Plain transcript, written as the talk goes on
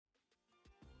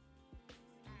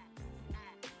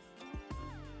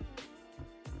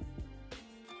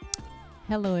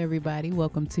Hello, everybody.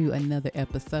 Welcome to another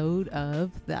episode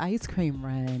of The Ice Cream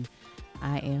Run.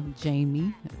 I am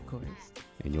Jamie, of course.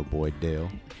 And your boy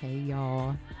Dale. Hey,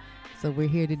 y'all. So we're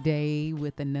here today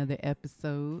with another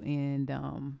episode, and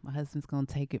my husband's going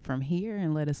to take it from here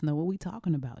and let us know what we're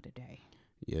talking about today.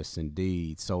 Yes,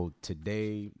 indeed. So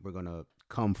today we're going to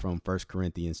come from 1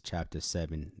 Corinthians chapter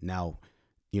 7. Now,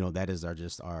 that is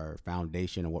our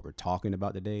foundation of what we're talking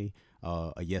about today.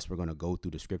 Yes, we're going to go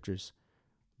through the scriptures,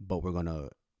 but we're going to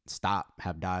stop,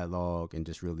 have dialogue, and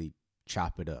just really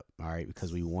chop it up. All right.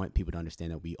 Because we want people to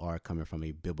understand that we are coming from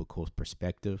a biblical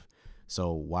perspective.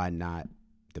 So why not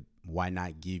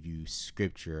give you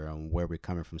scripture on where we're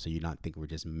coming from, so you're not thinking we're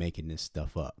just making this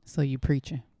stuff up? So you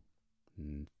preaching?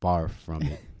 Far from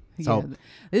it. So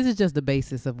this is just the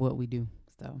basis of what we do.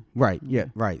 So right. Yeah.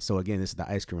 Right. So again, this is the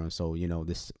ice cream run. So,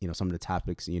 some of the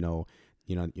topics,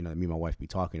 me and my wife be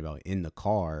talking about in the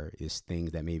car is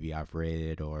things that maybe I've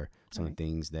read or some of the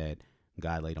things that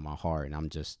God laid on my heart, and I'm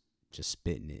just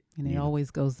spitting it. And it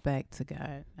always goes back to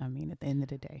God. I mean, at the end of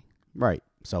the day. Right.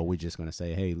 So we're just going to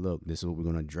say, hey, look, this is what we're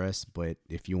going to address. But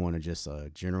if you want to just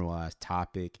a generalized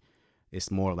topic,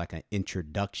 it's more like an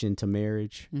introduction to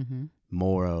marriage,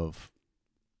 more of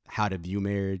how to view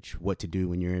marriage, what to do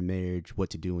when you're in marriage, what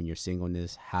to do when you're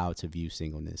singleness, how to view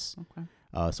singleness. Okay.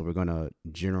 So we're going to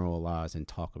generalize and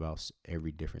talk about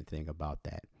every different thing about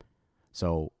that.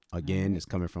 So again, It's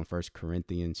coming from 1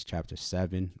 Corinthians chapter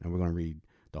 7, and we're going to read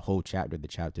the whole chapter. The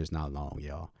chapter is not long,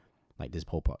 y'all. Like this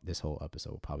whole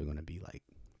episode probably going to be like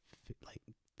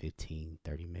 15,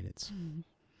 30 minutes.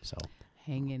 So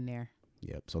hang in there.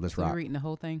 Yep. So let's rock. rock. We're reading the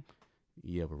whole thing?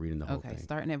 Yeah, we're reading the whole thing. Okay,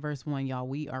 starting at verse 1, y'all.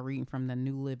 We are reading from the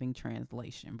New Living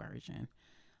Translation version.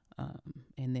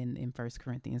 And then in 1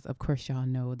 Corinthians, of course, y'all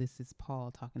know this is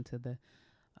Paul talking to the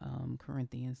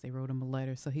Corinthians. They wrote him a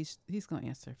letter. So he's going to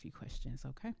answer a few questions,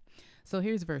 okay? So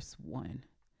here's verse 1.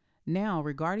 Now,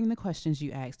 regarding the questions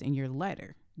you asked in your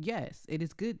letter, yes, it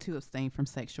is good to abstain from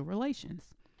sexual relations.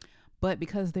 But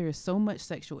because there is so much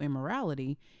sexual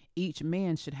immorality, each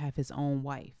man should have his own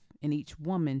wife, and each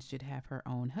woman should have her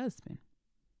own husband.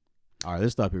 All right,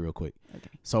 let's stop here real quick. Okay.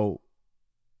 So,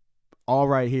 all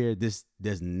right here, this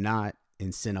does not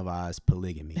incentivize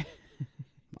polygamy.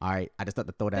 All right, I just have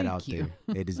to throw that out there.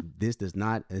 This does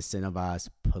not incentivize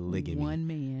polygamy. One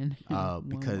man.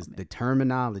 Because woman. the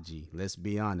terminology, let's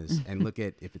be honest, and look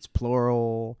at if it's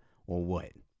plural or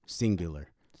what? Singular.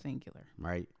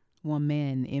 Right? One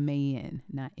man, M-A-N,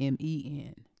 not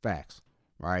M-E-N. Facts.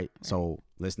 Right? So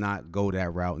let's not go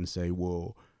that route and say,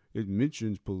 well, it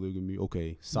mentions polygamy.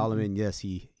 Okay, Solomon, yes,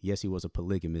 he was a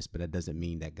polygamist, but that doesn't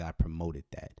mean that God promoted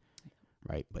that.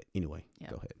 Right? But anyway,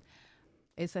 Go ahead.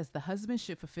 It says the husband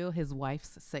should fulfill his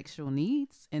wife's sexual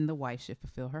needs, and the wife should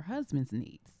fulfill her husband's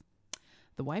needs.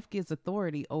 The wife gives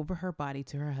authority over her body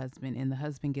to her husband, and the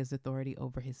husband gives authority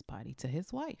over his body to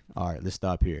his wife. All right, let's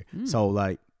stop here. So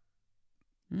with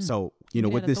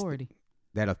authority.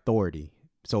 That authority.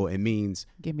 So it means.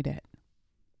 Give me that.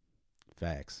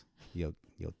 Facts. Yo,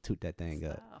 toot that thing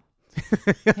up.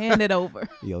 Hand it over.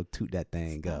 Yo, toot that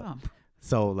thing up.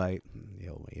 So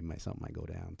something might go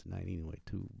down tonight anyway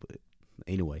too. But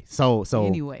anyway, so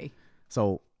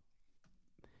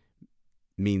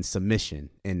means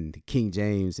submission. In King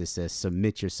James, it says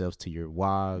submit yourselves to your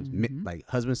wives. Like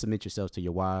husbands, submit yourselves to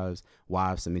your wives.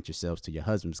 Wives, submit yourselves to your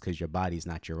husbands, because your body is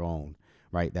not your own.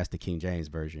 Right? That's the King James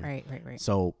version. Right.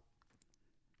 So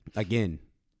again,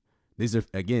 this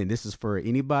is for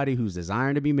anybody who's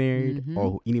desiring to be married,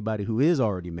 or anybody who is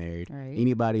already married,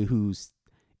 anybody who's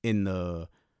in the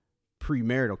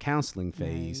premarital counseling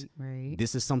phase. Right.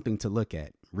 This is something to look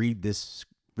at. Read this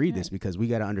because we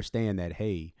got to understand that,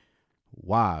 hey,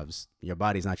 wives, your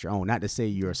body's not your own. Not to say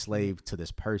you're a slave to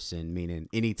this person, meaning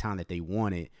anytime that they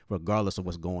want it, regardless of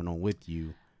what's going on with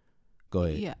you. Go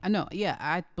ahead. Yeah, I know. Yeah,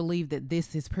 I believe that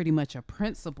this is pretty much a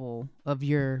principle of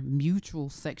your mutual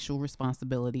sexual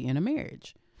responsibility in a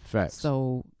marriage. Facts.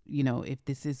 So, if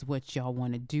this is what y'all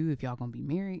want to do, if y'all going to be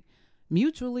married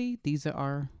mutually, these are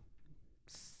our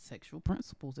sexual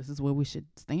principles. This is where we should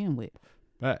stand with.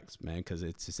 Facts, man, because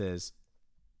it says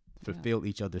fulfill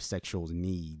each other's sexual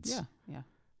needs. Yeah.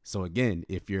 So again,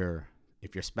 if your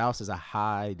spouse is a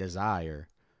high desire,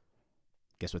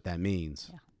 guess what that means?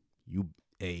 Yeah. You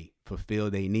fulfill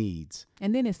their needs.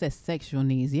 And then it says sexual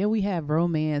needs. Yeah, we have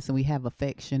romance and we have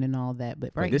affection and all that,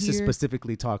 but this is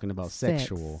specifically talking about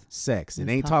sexual sex. It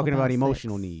ain't talking about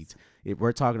emotional needs.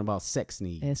 We're talking about sex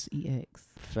needs. S-E-X.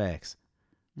 Facts.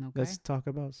 Okay. Let's talk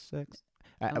about sex.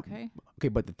 Okay. Okay,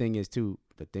 but the thing is too,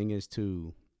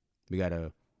 we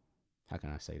gotta, how can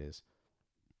I say this?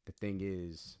 The thing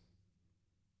is,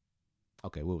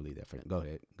 okay, we'll leave that for now. Go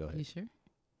ahead. You sure?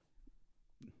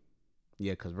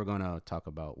 Yeah, because we're gonna talk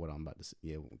about what I'm about to say.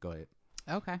 Yeah, go ahead.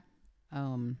 Okay.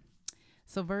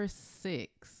 So verse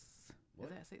 6. What?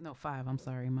 Is that 6? No, 5. I'm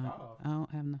sorry. I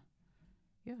don't have no.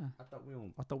 Yeah. I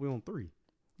thought we on 3.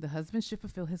 The husband should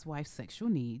fulfill his wife's sexual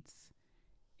needs,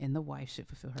 and the wife should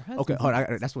fulfill her Okay, husband's hold on,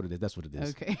 needs. that's what it is. That's what it is.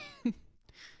 Okay.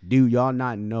 Do y'all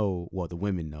not know? Well, the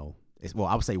women know. Well,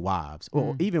 I would say wives,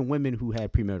 or even women who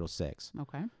had premarital sex.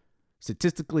 Okay.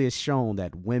 Statistically, it's shown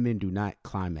that women do not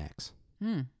climax.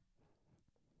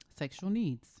 Sexual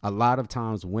needs. A lot of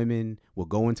times, women will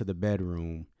go into the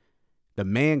bedroom. The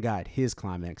man got his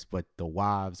climax, but the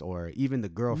wives or even the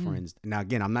girlfriends. Now,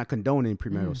 again, I'm not condoning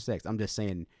premarital sex. I'm just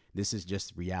saying this is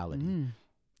just reality,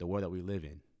 the world that we live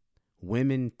in.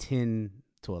 Women tend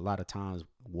to a lot of times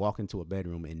walk into a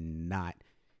bedroom and not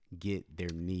get their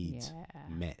needs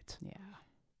met. Yeah.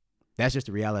 That's just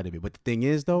the reality of it. But the thing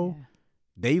is, though,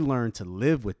 they learn to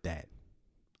live with that.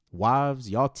 Wives,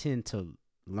 y'all tend to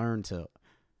learn to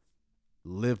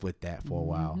live with that for a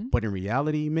while. But in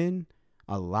reality, men,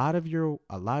 a lot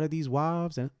of these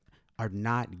wives are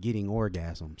not getting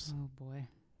orgasms. Oh boy.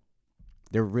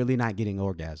 They're really not getting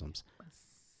orgasms.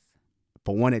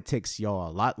 For one, it takes y'all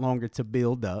a lot longer to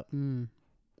build up.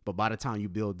 But by the time you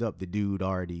build up, the dude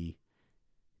already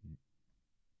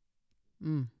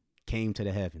came to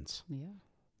the heavens. Yeah.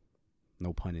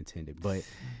 No pun intended. But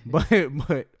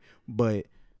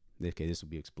okay, this will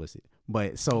be explicit.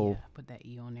 But so put that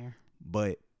E on there.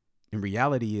 But in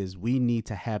reality is we need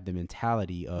to have the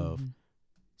mentality of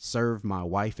serve my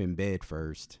wife in bed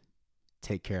first,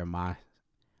 take care of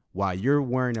while you're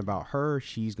worrying about her,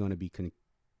 she's going to be thinking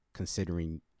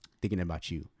about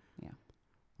you. Yeah.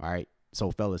 All right. So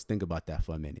fellas, think about that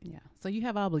for a minute. Yeah. So you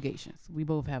have obligations. We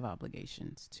both have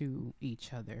obligations to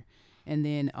each other. And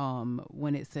then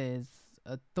when it says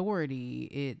authority,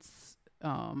 it's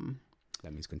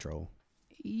that means control.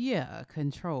 Yeah,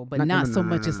 control, but not so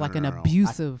much as like an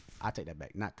abusive. I take that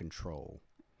back. Not control.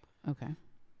 Okay.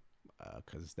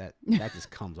 Because that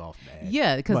just comes off bad.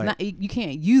 Yeah, because you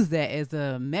can't use that as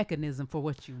a mechanism for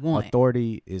what you want.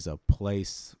 Authority is a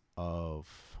place of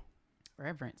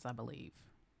reverence, I believe.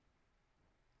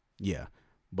 Yeah,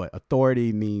 but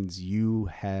authority means you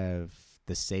have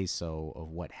the say so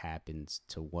of what happens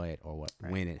to what or what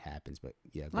when it happens. But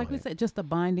yeah, like we said, just a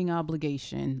binding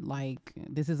obligation. Like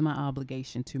this is my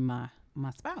obligation to my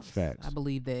spouse. Facts. I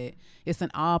believe that it's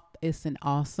an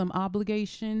awesome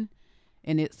obligation,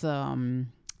 and it's a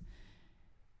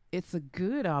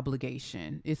good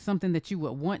obligation. It's something that you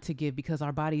would want to give because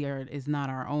our body is not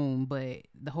our own. But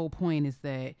the whole point is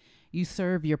that you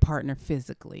serve your partner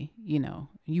physically. You know,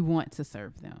 you want to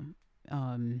serve them.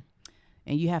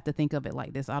 And you have to think of it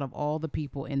like this. Out of all the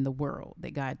people in the world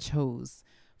that God chose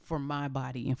for my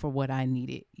body and for what I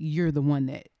needed, you're the one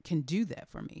that can do that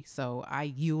for me. So I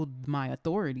yield my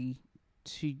authority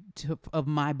of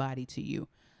my body to you.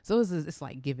 So it's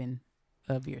like giving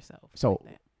of yourself. So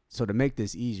to make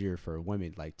this easier for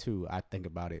women, like too, I think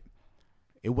about it.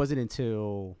 It wasn't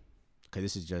until, because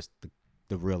this is just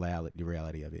the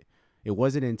reality of it. It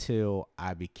wasn't until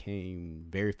I became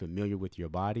very familiar with your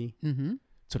body.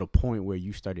 To the point where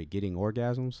you started getting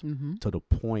orgasms, to the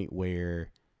point where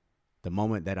the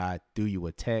moment that I threw you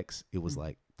a text, it was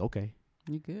like, okay,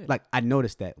 you good. Like I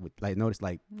noticed that, I know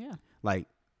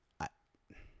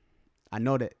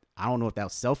that, I don't know if that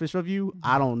was selfish of you.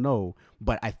 I don't know,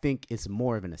 but I think it's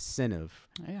more of an incentive.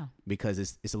 Yeah. Because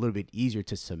it's a little bit easier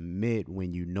to submit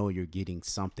when you know you're getting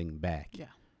something back. Yeah.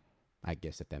 I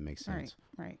guess if that makes sense.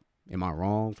 Right. Am I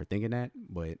wrong for thinking that?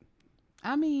 But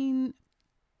I mean,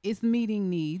 it's meeting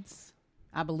needs.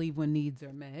 I believe when needs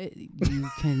are met, you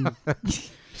can.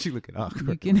 She looking awkward.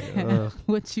 You can have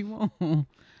what you want.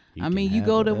 You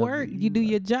go to work, you do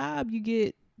your job, you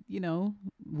get.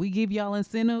 We give y'all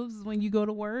incentives when you go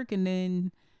to work, and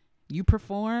then you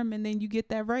perform, and then you get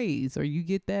that raise or you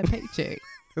get that paycheck.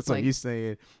 So you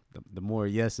saying the more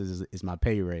yeses is my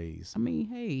pay raise.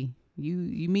 Hey,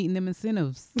 you meeting them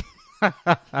incentives.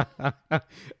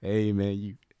 Hey man,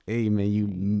 you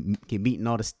can meeting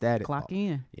all the static. Clock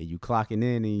in. Yeah, you clocking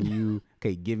in and you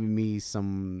giving me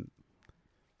some.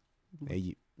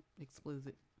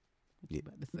 Explicit. Yeah.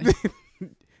 About to say.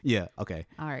 Yeah. Okay.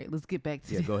 All right. Let's get back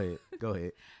to. Yeah. Go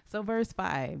ahead. So verse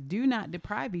 5: do not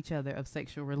deprive each other of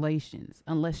sexual relations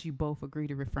unless you both agree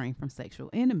to refrain from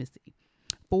sexual intimacy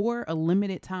for a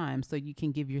limited time, so you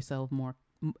can give yourselves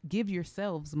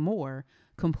more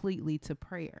completely to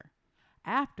prayer.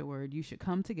 Afterward, you should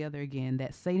come together again,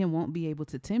 that Satan won't be able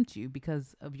to tempt you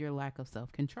because of your lack of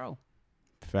self-control.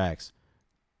 Facts.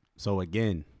 So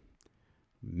again,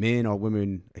 men or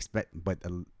women expect, but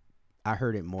I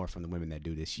heard it more from the women that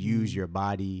do this. Use your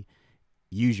body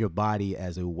use your body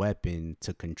as a weapon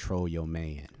to control your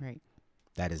man. Right.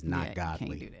 That is not godly.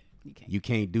 You can't do that. You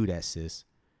can't do that, sis.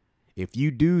 If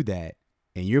you do that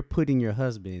and you're putting your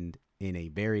husband in a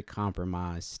very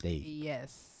compromised state.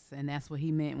 Yes. And that's what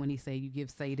he meant when he said you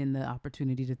give Satan the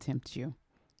opportunity to tempt you.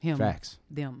 Him. Facts.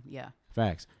 Them. Yeah.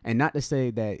 Facts. And not to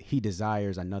say that he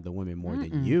desires another woman more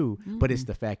than you, but it's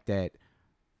the fact that,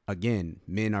 again,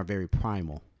 men are very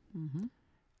primal. Mm-hmm.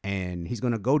 And he's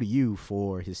going to go to you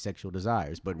for his sexual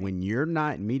desires. But when you're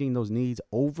not meeting those needs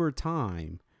over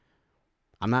time,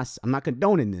 I'm not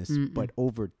condoning this, but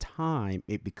over time,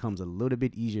 it becomes a little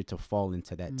bit easier to fall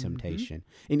into that temptation.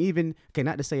 And even,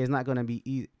 not to say it's not going to be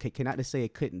easy, not to say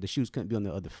the shoes couldn't be on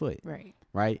the other foot.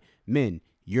 Right? Men,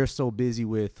 you're so busy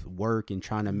with work and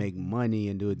trying to make money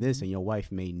and do this, and your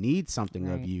wife may need something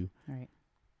of you. Right.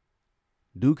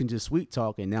 Dude can just sweet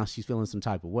talk, and now she's feeling some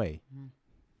type of way.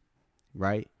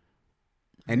 Right?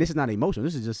 And this is not emotional.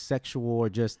 This is just sexual or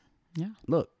just,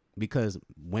 look, because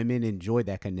women enjoy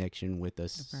that connection with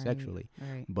us sexually.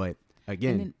 Right. But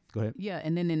again, then, go ahead. Yeah.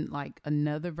 And then in like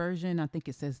another version, I think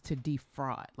it says to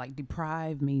defraud. Like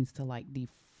deprive means to like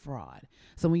defraud.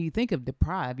 So when you think of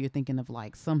deprive, you're thinking of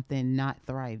like something not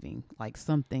thriving, like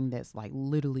something that's like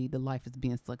literally the life is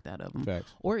being sucked out of them.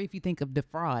 Facts. Or if you think of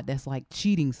defraud, that's like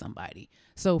cheating somebody.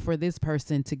 So for this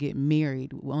person to get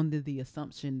married under the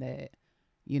assumption that,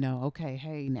 okay,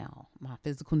 hey, now my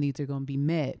physical needs are going to be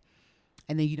met.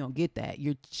 And then you don't get that.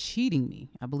 You're cheating me.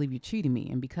 I believe you're cheating me.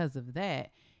 And because of that,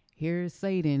 here's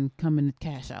Satan coming to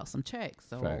cash out some checks.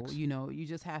 So, Facts. You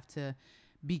just have to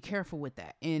be careful with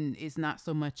that. And it's not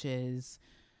so much as,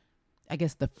 I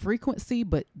guess, the frequency,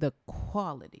 but the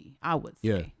quality, I would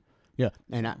say. Yeah.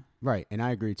 And I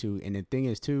agree too. And the thing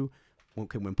is too,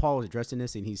 when Paul was addressing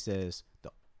this and he says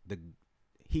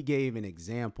he gave an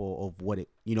example of what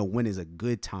when is a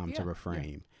good time to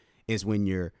refrain is when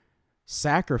you're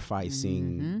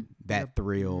sacrificing that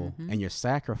thrill and you're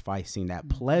sacrificing that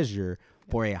pleasure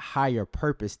for a higher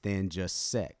purpose than just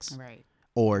sex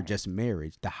or just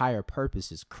marriage. The higher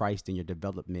purpose is Christ and your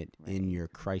development in your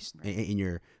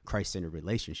Christ-centered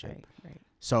relationship. Right.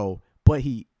 So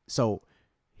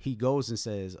he goes and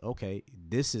says, okay,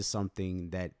 this is something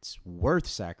that's worth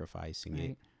sacrificing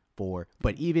it for.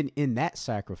 But even in that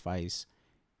sacrifice,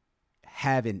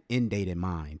 have an end date in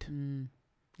mind.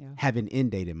 Have an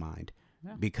end date in mind.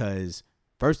 Yeah. Because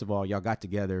first of all, y'all got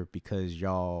together because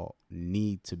y'all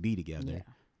need to be together.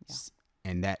 Yeah.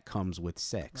 And that comes with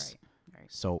sex. Right.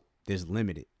 So there's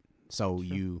limited. So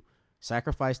you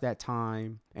sacrifice that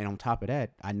time. And on top of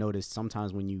that, I noticed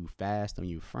sometimes when you fast and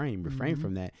you refrain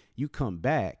from that, you come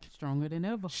back stronger than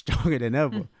ever.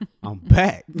 I'm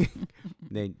back.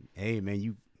 Then, hey man,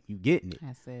 you getting it.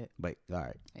 That's it. But all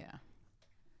right. Yeah.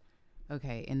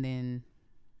 Okay. And then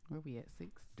where we at 6?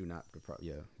 Do not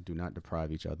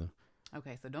deprive each other.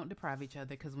 Okay, so don't deprive each other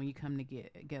because when you come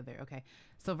together. Okay,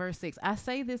 so verse 6, I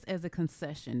say this as a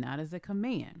concession, not as a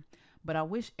command, but I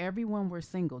wish everyone were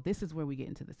single. This is where we get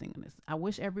into the singleness. I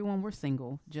wish everyone were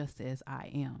single just as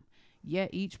I am. Yet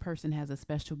each person has a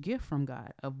special gift from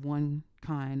God of one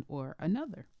kind or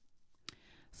another.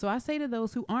 So I say to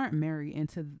those who aren't married and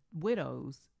to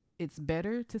widows, it's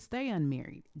better to stay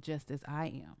unmarried just as I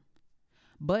am.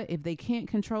 But if they can't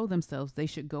control themselves, they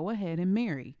should go ahead and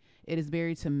marry. It is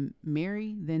better to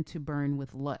marry than to burn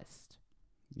with lust.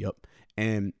 Yep.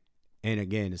 And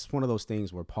again, it's one of those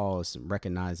things where Paul is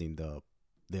recognizing the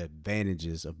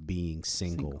advantages of being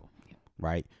single. Yep.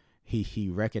 Right?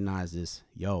 He recognizes,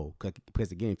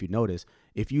 because again, if you notice,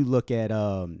 if you look at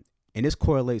and this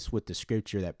correlates with the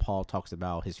scripture that Paul talks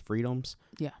about his freedoms.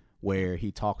 Yeah. Where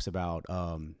he talks about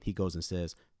he goes and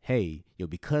says, hey,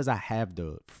 because I have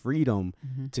the freedom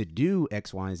to do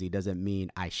X, Y, and Z doesn't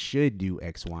mean I should do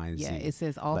X, Y, and Z. Yeah, it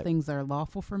says all things are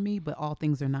lawful for me, but all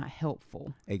things are not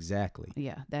helpful. Exactly.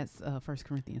 Yeah, that's 1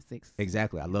 Corinthians 6.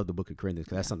 Exactly. I love the book of Corinthians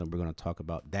because that's something we're going to talk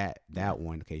about. That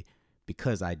one, okay,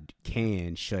 because I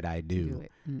can, should I do?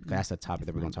 That's a topic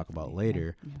that we're going to talk about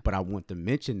later. Yeah. But I want to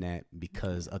mention that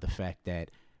because of the fact that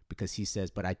because he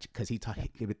says,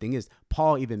 the thing is,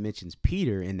 Paul even mentions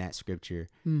Peter in that scripture,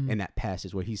 in that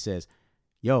passage where he says,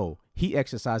 he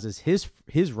exercises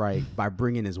his right by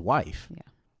bringing his wife.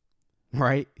 Yeah.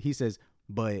 Right. He says,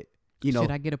 but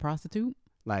should I get a prostitute?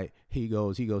 Like he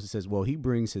goes and says, well, he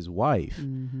brings his wife,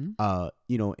 in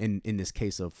this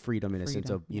case of freedom, in a sense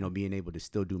of, being able to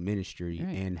still do ministry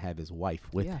and have his wife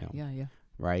with him. Yeah.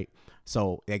 Right.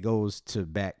 So that goes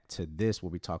back to this, where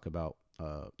we talk about,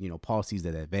 Paul sees the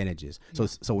advantages.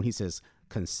 So when he says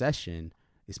concession,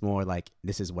 it's more like,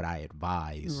 this is what I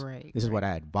advise. Right. This is what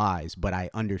I advise, but I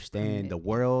understand the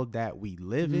world that we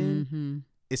live in.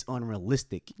 it's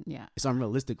unrealistic. Yeah. It's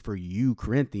unrealistic for you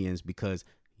Corinthians because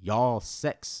y'all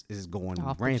sex is going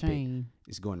Off the rampant. chain.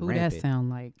 It's going Who rampant. that sound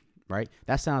like? Right?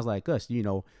 That sounds like us,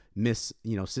 Miss,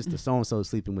 Sister so-and-so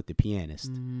sleeping with the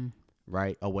pianist,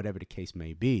 right? Or whatever the case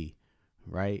may be,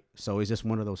 right? So it's just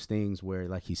one of those things where,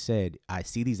 like he said, I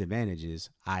see these advantages.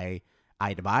 I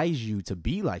advise you to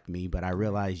be like me, but I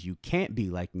realize you can't be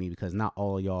like me because not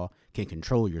all of y'all can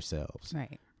control yourselves.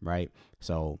 Right. Right?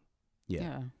 So,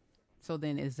 yeah. So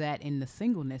then is that in the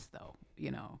singleness though?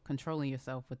 Controlling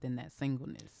yourself within that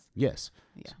singleness. Yes.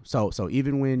 Yeah. So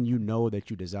even when you know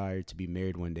that you desire to be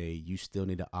married one day, you still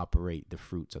need to operate the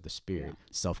fruits of the Spirit,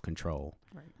 self-control.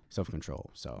 Right.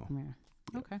 Self-control. So.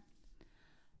 Yeah. Okay.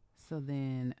 So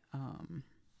then,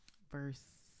 verse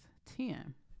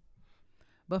 10.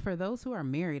 But for those who are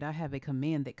married, I have a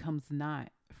command that comes not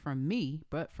from me,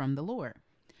 but from the Lord.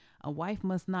 A wife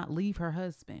must not leave her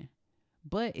husband.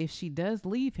 But if she does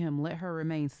leave him, let her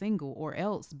remain single, or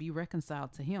else be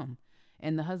reconciled to him.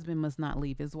 And the husband must not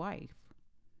leave his wife.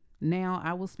 Now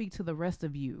I will speak to the rest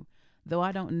of you. Though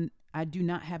I do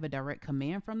not have a direct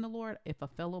command from the Lord. If a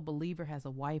fellow believer has a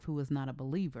wife who is not a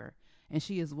believer, and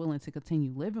she is willing to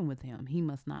continue living with him, he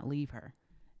must not leave her.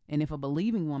 And if a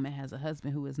believing woman has a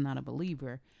husband who is not a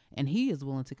believer, and he is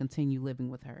willing to continue living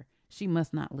with her, she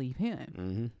must not leave him.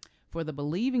 Mm-hmm. For the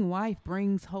believing wife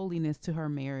brings holiness to her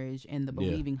marriage, and the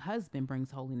believing husband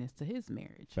brings holiness to his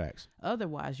marriage. Facts.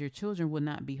 Otherwise, your children would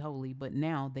not be holy, but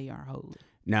now they are holy.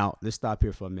 Now, let's stop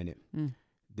here for a minute.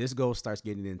 This starts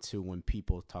getting into when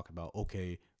people talk about,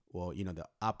 okay, well, the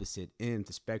opposite end,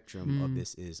 the spectrum of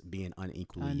this is being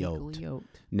unequally yoked.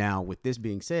 Now, with this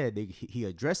being said, he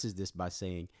addresses this by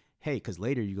saying, hey, because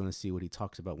later you're going to see what he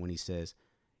talks about when he says,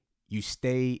 you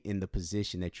stay in the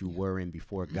position that you were in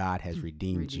before God has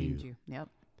redeemed you. Yep.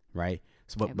 Right.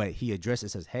 So, but he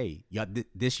addresses says, hey,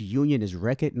 this union is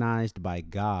recognized by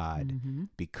God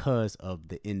because of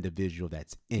the individual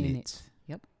that's in it.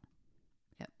 Yep.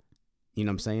 You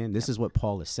know what I'm saying? This is what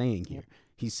Paul is saying here.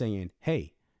 He's saying,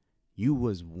 hey, you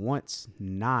was once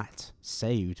not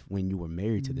saved when you were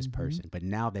married to this person, but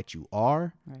now that you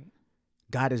are,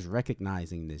 God is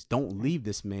recognizing this. Don't leave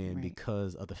this man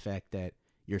because of the fact that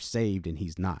you're saved and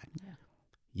he's not.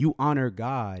 You honor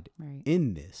God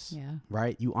in this,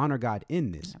 right? You honor God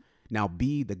in this. Now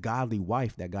be the godly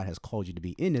wife that God has called you to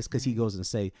be in this, because he goes and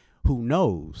say, who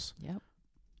knows?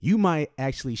 You might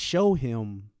actually show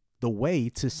him the way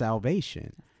to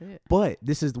salvation. But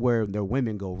this is where the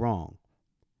women go wrong.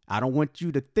 I don't want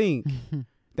you to think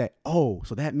that,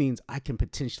 so that means I can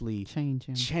potentially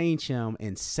change him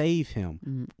and save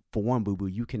him. For one, boo-boo,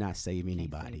 you cannot save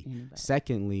anybody.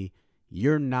 Secondly,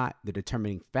 you're not the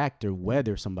determining factor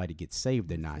whether somebody gets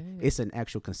saved or not. It's an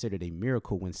actual considered a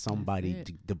miracle when somebody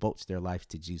devotes their life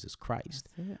to Jesus Christ.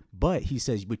 But he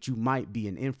says, but you might be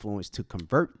an influence to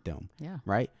convert them.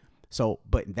 Right? So,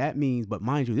 but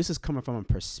mind you, this is coming from a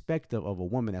perspective of a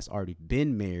woman that's already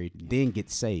been married, then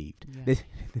gets saved.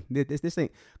 This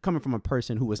ain't coming from a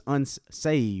person who is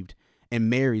unsaved and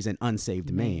marries an unsaved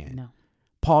man. No.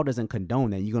 Paul doesn't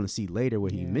condone that. You're going to see later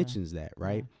where he mentions that,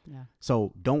 right?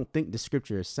 So don't think the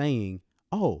scripture is saying,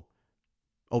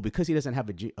 because he doesn't have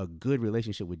a good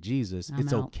relationship with Jesus,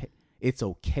 it's okay. It's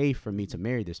okay for me to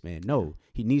marry this man. No,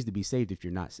 he needs to be saved. If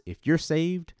you're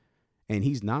saved and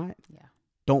he's not,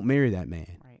 don't marry that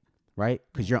man, right?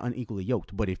 Because you're unequally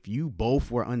yoked. But if you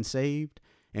both were unsaved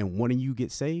and one of you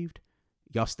get saved,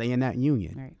 y'all stay in that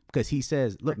union. Because he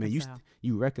says, look, man,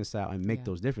 you reconcile and make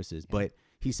those differences. But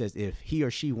he says, if he or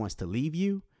she wants to leave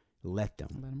you, let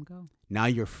them go. Now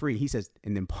you're free. He says,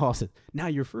 and then Paul says, now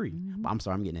you're free. I'm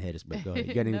sorry, I'm getting ahead of this, but go ahead.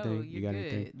 You got anything? No, you got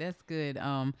anything? That's good.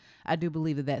 I do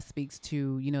believe that speaks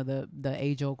to, the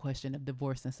age old question of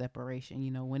divorce and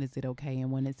separation. When is it okay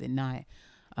and when is it not?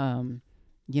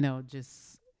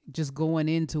 Just going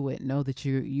into it, know that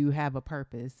you have a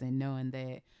purpose, and knowing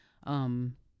that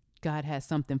God has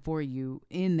something for you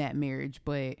in that marriage.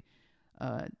 But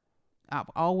I've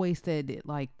always said it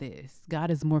like this: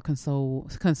 God is more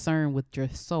concerned with your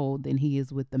soul than he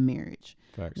is with the marriage.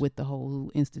 Facts. With the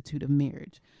whole institute of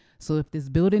marriage. So if this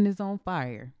building is on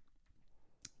fire,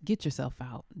 get yourself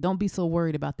out. Don't be so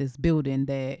worried about this building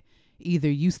that either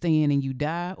you stay in and you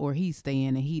die, or he stay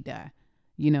in and he die.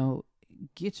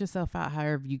 Get yourself out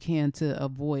however you can to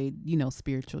avoid,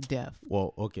 spiritual death.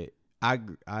 Well, okay. I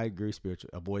agree,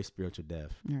 avoid spiritual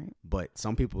death. Right. But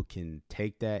some people can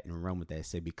take that and run with that.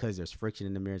 Say, because there's friction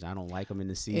in the marriage, I don't like them in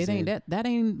the season. It ain't that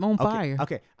ain't on fire.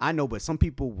 Okay, I know, but some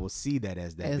people will see that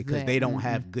as because they don't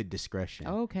have good discretion.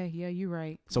 Okay, yeah, you're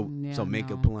right. So make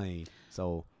it plain.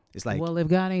 So it's like, well, if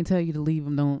God ain't tell you to leave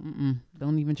them,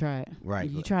 don't even try it. Right.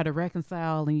 You try to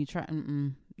reconcile and you try.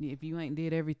 if you ain't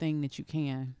did everything that you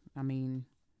can, I mean,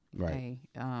 Right. hey,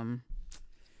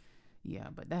 yeah,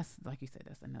 but that's like you said,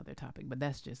 that's another topic. But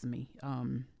that's just me.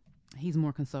 He's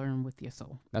more concerned with your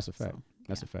soul. That's a fact. So,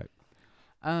 That's yeah. a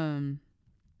fact.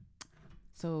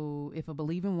 So if a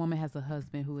believing woman has a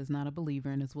husband who is not a believer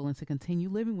and is willing to continue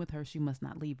living with her, she must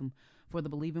not leave him. For the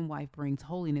believing wife brings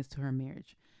holiness to her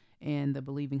marriage, and the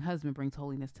believing husband brings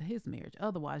holiness to his marriage.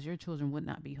 Otherwise, your children would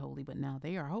not be holy, but now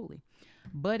they are holy.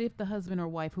 But if the husband or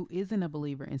wife who isn't a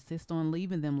believer insists on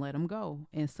leaving them, let them go.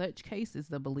 In such cases,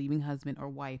 the believing husband or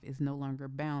wife is no longer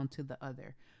bound to the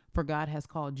other, for God has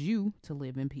called you to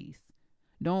live in peace.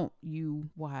 Don't you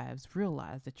wives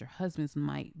realize that your husbands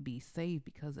might be saved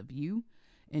because of you?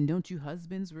 And don't you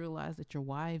husbands realize that your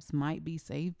wives might be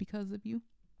saved because of you?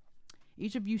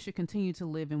 Each of you should continue to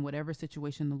live in whatever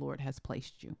situation the Lord has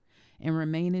placed you and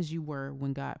remain as you were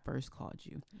when God first called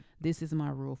you. This is my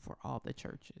rule for all the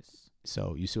churches.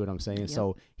 So you see what I'm saying? Yep.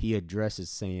 So he addresses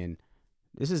saying,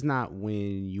 this is not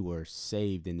when you were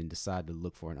saved and then decide to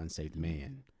look for an unsaved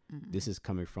man. Mm-hmm. This is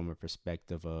coming from a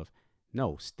perspective of,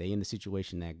 no, stay in the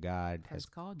situation that God has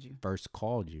first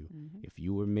called you. Mm-hmm. If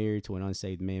you were married to an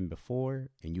unsaved man before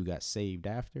and you got saved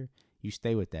after, you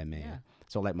stay with that man. Yeah.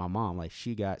 So like my mom, like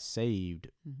she got saved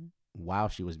Mm-hmm. while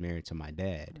she was married to my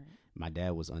dad. Right. My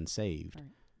dad was unsaved, Right.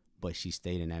 but she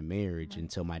stayed in that marriage Right.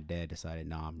 until my dad decided,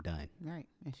 no, I'm done. Right.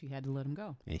 And she had to let him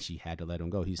go. And she had to let him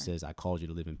go. He Right. says, I called you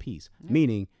to live in peace. Yeah.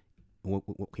 Meaning,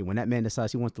 when that man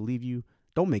decides he wants to leave you,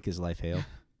 don't make his life hell.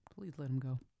 Please let him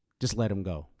go. Just let him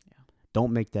go. Yeah.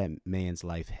 Don't make that man's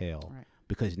life hell. Right.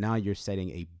 Because now you're setting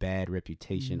a bad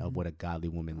reputation Mm-hmm. of what a godly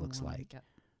woman looks woman, like. yep.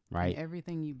 Right? And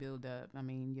everything you build up, I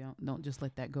mean, you don't just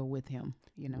let that go with him,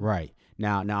 you know. Right.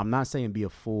 Now I'm not saying be a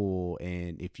fool,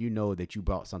 and if you know that you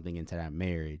brought something into that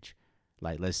marriage,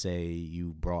 like let's say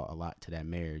you brought a lot to that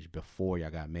marriage before y'all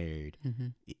got married, Mm-hmm.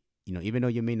 you know, even though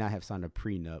you may not have signed a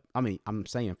prenup, I mean, I'm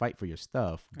saying fight for your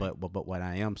stuff, Right. but what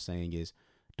I am saying is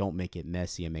don't make it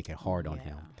messy and make it hard on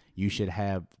him. Yeah. You should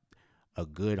have a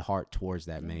good heart towards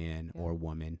that Yeah. man Yeah. or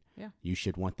woman. Yeah. You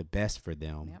should want the best for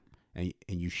them. Yep. And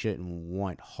you shouldn't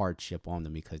want hardship on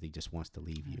them because he just wants to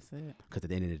leave you. That's it. Because at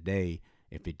the end of the day,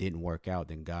 if it didn't work out,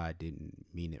 then God didn't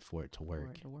mean it for it to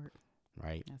work.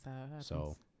 Right? That's how it happens.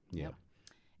 So, yeah. Yep.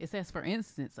 It says, for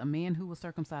instance, a man who was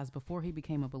circumcised before he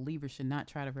became a believer should not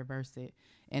try to reverse it.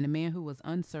 And a man who was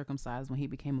uncircumcised when he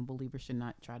became a believer should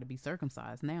not try to be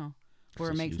circumcised now. For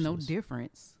it It's makes useless. no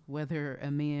difference whether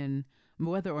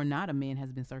or not a man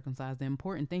has been circumcised. The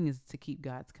important thing is to keep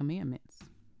God's commandments.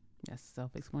 That's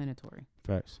self-explanatory.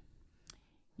 Facts.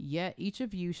 Yet each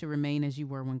of you should remain as you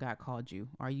were when God called you.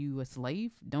 Are you a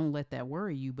slave? Don't let that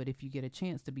worry you, but if you get a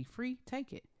chance to be free,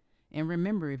 take it. And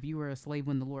remember, if you were a slave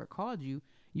when the Lord called you,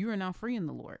 you are now free in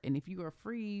the Lord. And if you are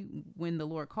free when the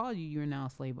Lord called you, you are now a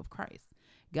slave of Christ.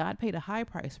 God paid a high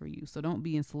price for you, so don't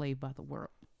be enslaved by the world.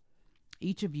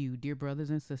 Each of you, dear brothers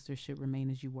and sisters, should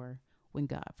remain as you were when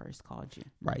God first called you.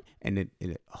 Right. And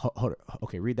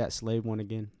okay, read that slave one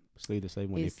again. Slave the slave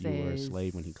one. If you were a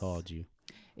slave when he called you.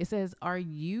 It says, are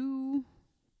you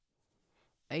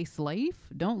a slave?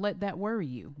 Don't let that worry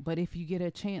you. But if you get a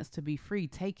chance to be free,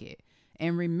 take it.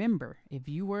 And remember, if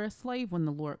you were a slave when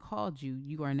the Lord called you,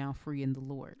 you are now free in the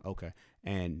Lord. Okay.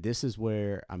 And this is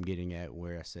where I'm getting at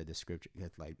where I said the scripture,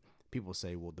 like people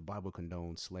say, well, the Bible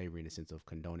condones slavery in the sense of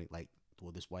condoning, like,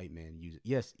 well, this white man use it.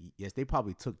 Yes, they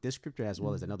probably took this scripture as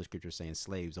well as another scripture saying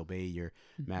slaves, obey your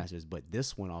masters. But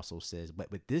this one also says, but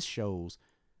this shows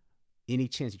any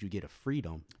chance that you get a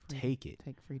freedom, take it.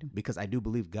 Take freedom. Because I do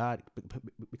believe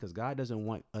because God doesn't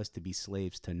want us to be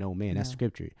slaves to no man. That's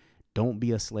scripture. Don't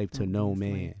be a slave to no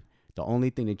man. The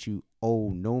only thing that you owe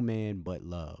no man but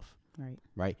love. Right.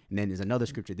 Right. And then there's another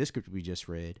scripture, this scripture we just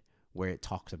read, where it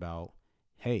talks about,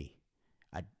 hey,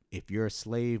 if you're a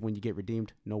slave when you get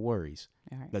redeemed, no worries.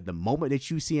 All right. But the moment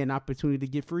that you see an opportunity to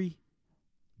get free,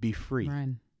 be free.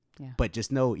 Run. Yeah. But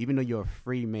just know, even though you're a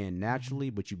free man naturally,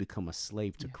 but you become a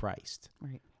slave to Christ.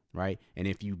 Right. Right. And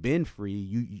if you've been free,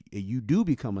 you do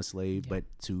become a slave, but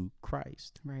to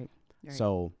Christ. Right.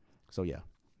 So yeah.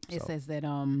 It says that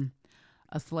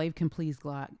a slave can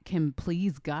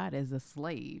please God as a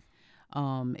slave.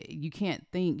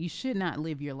 You should not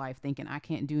live your life thinking I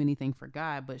can't do anything for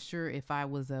God, but sure, if I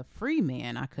was a free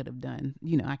man, I could have done,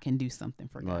 I can do something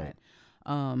for God.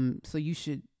 So you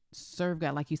should serve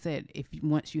God. Like you said,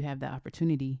 once you have the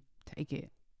opportunity, take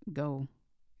it, go,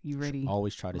 you ready.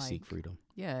 Always try to seek freedom.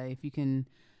 Yeah. If you can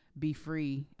be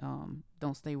free,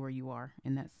 don't stay where you are.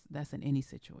 And that's in any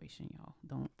situation, y'all.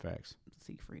 Don't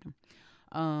seek freedom.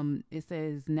 It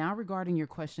says, now regarding your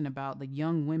question about the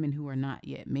young women who are not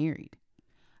yet married,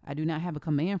 I do not have a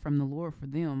command from the Lord for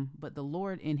them, but the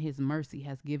Lord in his mercy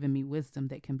has given me wisdom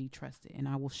that can be trusted, and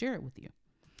I will share it with you.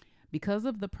 Because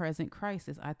of the present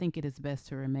crisis, I think it is best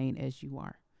to remain as you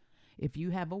are. If you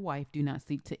have a wife, do not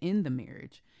seek to end the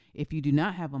marriage. If you do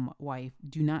not have a wife,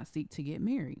 do not seek to get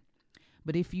married.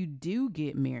 But if you do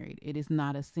get married, it is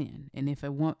not a sin. And if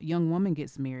a young woman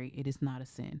gets married, it is not a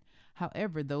sin.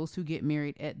 However, those who get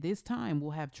married at this time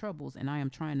will have troubles, and I am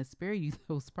trying to spare you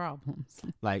those problems.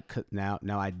 Like now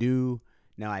I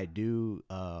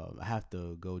have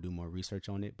to go do more research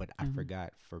on it, but I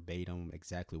forgot verbatim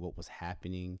exactly what was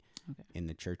happening in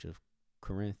the church of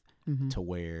Corinth, to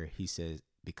where he says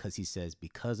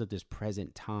because of this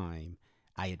present time,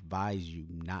 I advise you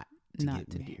not to get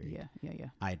married.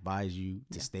 I advise you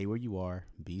to stay where you are,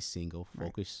 be single,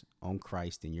 focus on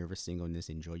Christ and your singleness,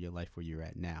 enjoy your life where you're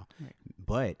at now. Right.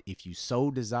 But if you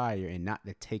so desire and not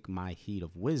to take my heed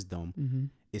of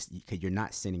wisdom, it's because you're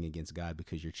not sinning against God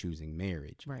because you're choosing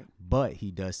marriage. Right. But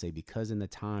he does say because in the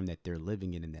time that they're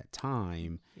living in that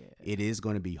time, it is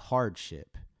going to be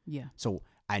hardship. Yeah. So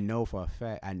I know for a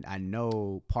fact, I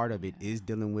know part of it is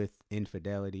dealing with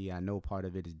infidelity. I know part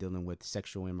of it is dealing with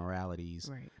sexual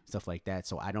immoralities, stuff like that.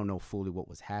 So I don't know fully what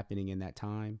was happening in that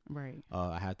time. Right.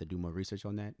 I have to do more research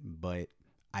on that. But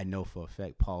I know for a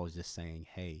fact Paul is just saying,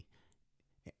 hey,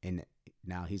 and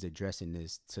now he's addressing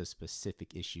this to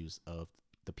specific issues of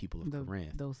the people of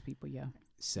Corinth. Those people,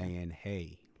 saying,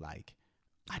 hey, like,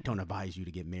 I don't advise you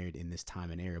to get married in this time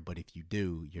and era, but if you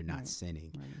do, you're not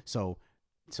sinning. Right.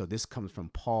 So this comes from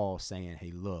Paul saying,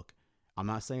 hey, look, I'm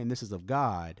not saying this is of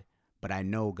God, but I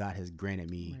know God has granted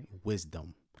me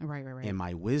wisdom. Right. And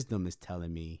my wisdom is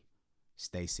telling me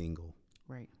stay single.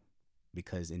 Right.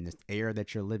 Because in this era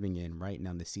that you're living in right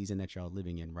now, the season that y'all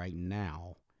living in right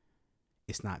now,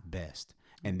 it's not best.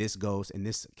 And this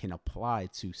can apply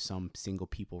to some single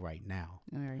people right now,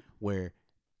 where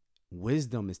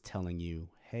wisdom is telling you,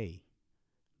 hey,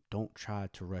 don't try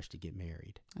to rush to get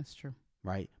married. That's true.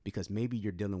 Right? Because maybe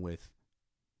you're dealing with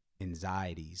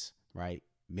anxieties, right?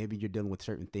 Maybe you're dealing with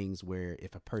certain things where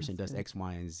if a person does X,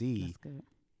 Y, and Z,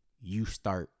 you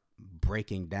start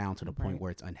breaking down to the point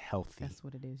where it's unhealthy. That's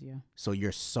what it is, yeah. So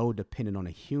you're so dependent on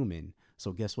a human.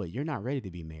 So guess what? You're not ready to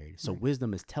be married. So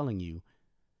wisdom is telling you,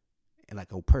 and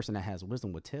like a person that has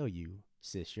wisdom will tell you,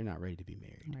 sis, you're not ready to be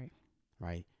married. Right.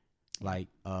 Right? Yeah. Like,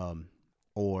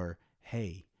 or,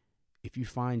 hey, if you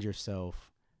find yourself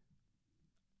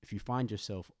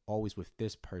always with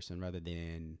this person rather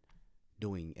than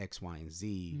doing X, Y, and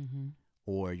Z,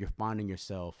 or you're finding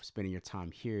yourself spending your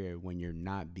time here when you're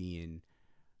not being,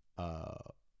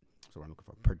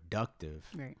 productive,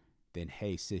 then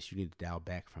hey, sis, you need to dial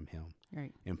back from him,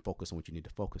 and focus on what you need to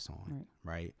focus on,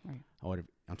 right? I'm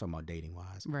talking about dating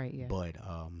wise, right? Yeah.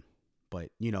 But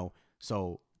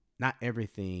so not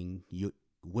everything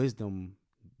wisdom.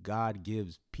 God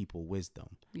gives people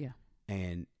wisdom,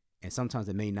 and sometimes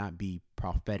it may not be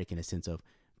prophetic in a sense of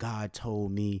God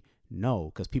told me.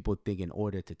 No, because people think in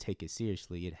order to take it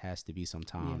seriously, it has to be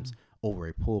sometimes over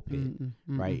a pulpit,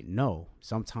 right? No,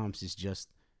 sometimes it's just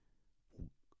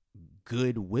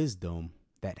good wisdom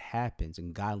that happens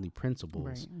and godly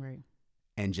principles,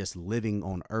 and just living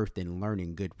on earth and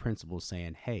learning good principles,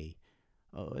 saying, hey,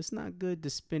 it's not good to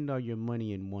spend all your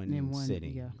money in one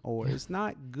sitting, or it's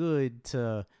not good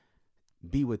to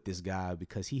be with this guy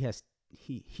because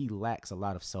he lacks a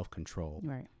lot of self-control.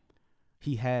 Right.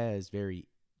 He has very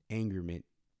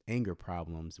anger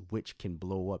problems, which can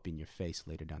blow up in your face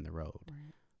later down the road.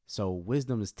 Right. So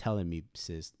wisdom is telling me,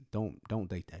 sis, don't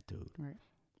date that dude.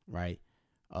 Right.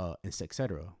 And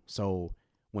etc. So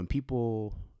when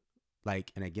people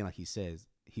and again, like he says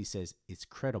it's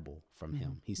credible from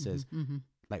him. He says,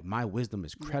 like, my wisdom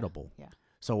is credible. Yeah.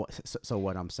 So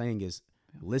what I'm saying is,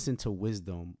 listen to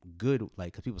wisdom, good,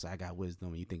 like, because people say I got wisdom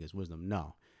and you think it's wisdom.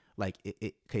 No, like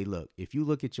okay, look, if you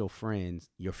look at your friends,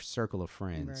 your circle of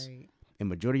friends, and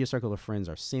majority of your circle of friends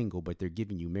are single, but they're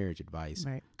giving you marriage advice.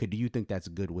 Right. Do you think that's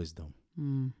good wisdom?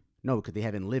 No, because they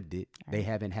haven't lived it. Right. They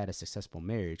haven't had a successful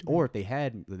marriage, or if they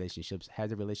had relationships, had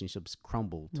the relationships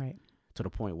crumbled to the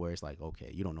point where it's like,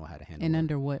 okay, you don't know how to handle it. And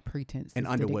under what pretenses? And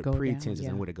under what pretenses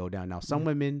and would it go down? Now, some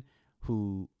women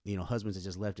who, husbands are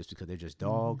just left just because they're just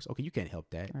dogs. Okay, you can't help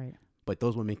that. Right. But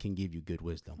those women can give you good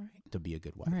wisdom to be a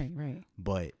good wife. Right.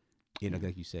 But,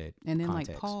 like you said, and then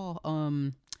context. Like Paul,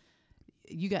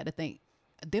 you got to think,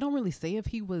 they don't really say if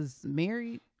he was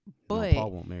married, but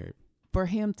Paul wasn't married. For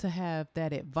him to have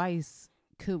that advice,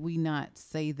 could we not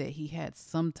say that he had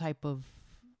some type of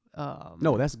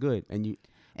no, that's good. And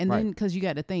then, because you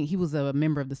got to think, he was a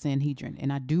member of the Sanhedrin,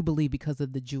 and I do believe because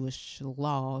of the Jewish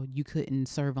law, you couldn't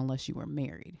serve unless you were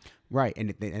married. Right, and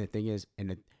the thing is,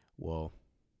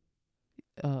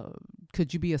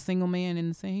 could you be a single man in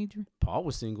the Sanhedrin? Paul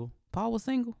was single. Paul was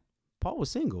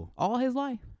single all his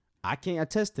life. I can't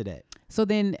attest to that. So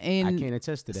then, I can't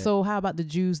attest to that. So how about the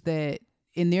Jews that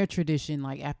in their tradition,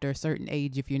 like after a certain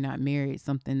age, if you're not married,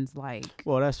 something's like.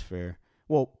 Well, that's fair.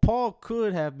 Well, Paul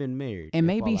could have been married. And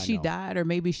maybe she died or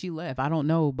maybe she left. I don't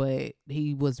know, but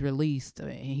he was released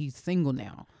and he's single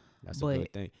now. That's a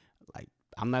good thing. Like,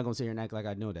 I'm not going to sit here and act like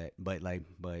I know that, but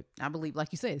I believe, like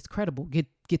you said, it's credible. Get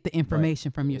the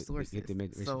information from your sources. Get the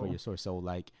information from your source. So,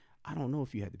 like, I don't know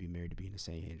if you had to be married to be in the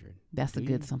Sanhedrin. That's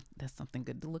that's something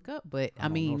good to look up. But I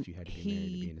don't know if you had to be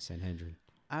married to be in the Sanhedrin.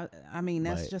 I mean,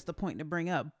 that's just a point to bring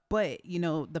up. But, you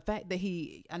know, the fact that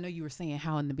I know you were saying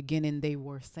how in the beginning they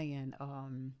were saying,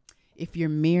 if you're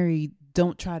married,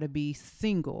 don't try to be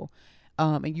single.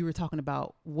 And you were talking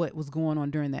about what was going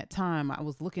on during that time. I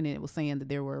was looking at it, was saying that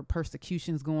there were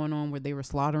persecutions going on where they were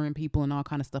slaughtering people and all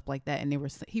kind of stuff like that.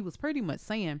 And he was pretty much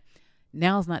saying,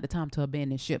 now's not the time to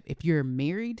abandon ship. If you're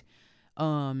married,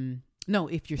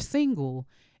 if you're single,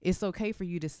 it's okay for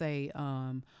you to say,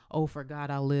 oh, for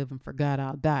God I'll live and for God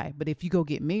I'll die. But if you go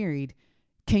get married,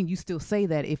 can you still say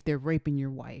that if they're raping your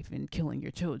wife and killing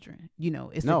your children? You know,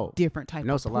 it's a different type of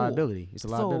it's a liability. It's a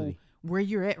liability. So where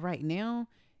you're at right now,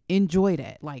 enjoy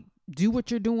that. Like, do what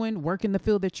you're doing, work in the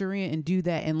field that you're in and do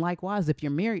that. And likewise, if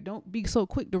you're married, don't be so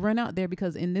quick to run out there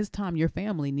because in this time, your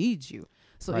family needs you.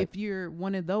 So if you're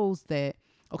one of those that,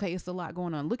 okay, it's a lot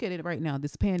going on. Look at it right now,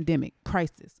 this pandemic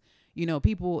crisis. You know,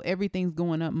 everything's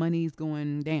going up, money's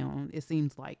going down, it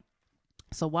seems like.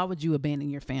 So why would you abandon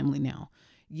your family now?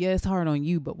 Yeah, it's hard on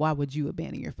you, but why would you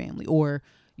abandon your family? Or,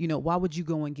 you know, why would you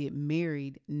go and get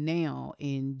married now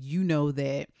and you know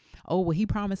that, oh, well, he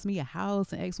promised me a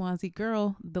house and X, Y, and Z.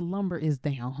 Girl, the lumber is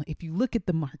down. If you look at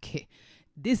the market,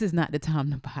 this is not the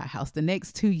time to buy a house. The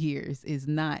next 2 years is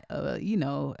not,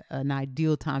 an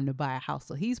ideal time to buy a house.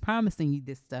 So he's promising you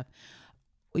this stuff.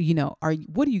 You know,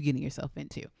 what are you getting yourself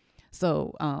into?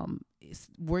 So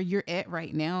where you're at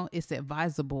right now, it's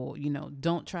advisable, you know,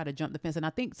 don't try to jump the fence. And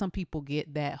I think some people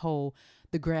get that whole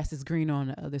the grass is green on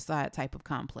the other side type of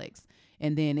complex.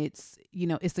 And then it's, you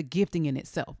know, it's a gifting in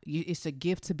itself. It's a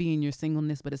gift to be in your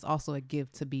singleness, but it's also a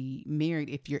gift to be married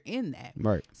if you're in that.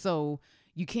 Right. So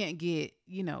you can't get,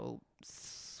 you know,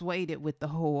 swayed it with the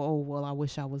whole, oh, well, I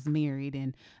wish I was married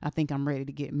and I think I'm ready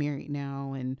to get married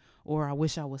now. Or I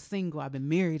wish I was single. I've been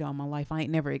married all my life. I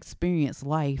ain't never experienced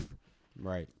life.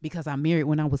 Right. Because I married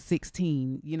when I was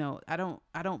 16. You know, I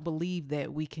don't believe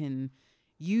that we can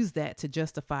use that to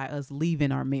justify us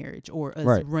leaving our marriage or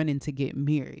us running to get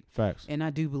married. Facts. And I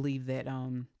do believe that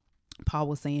Paul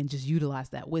was saying just utilize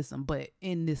that wisdom. But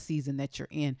in this season that you're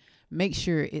in, make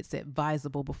sure it's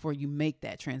advisable before you make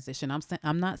that transition.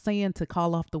 I'm not saying to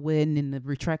call off the wedding and to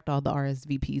retract all the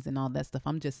RSVPs and all that stuff.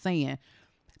 I'm just saying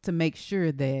to make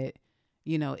sure that,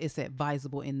 you know, it's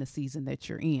advisable in the season that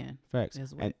you're in. Facts.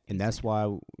 And that's why,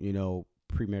 you know,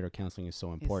 premarital counseling is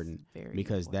so important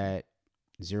because that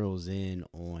zeroes in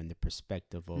on the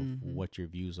perspective of what your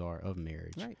views are of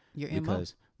marriage. Right. Your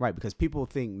because people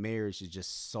think marriage is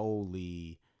just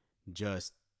solely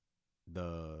just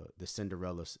the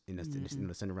Cinderella in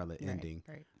the Cinderella ending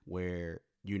where,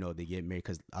 you know, they get married.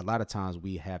 Because a lot of times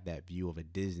we have that view of a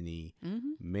Disney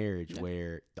marriage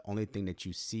where the only thing that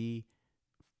you see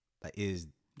is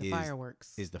the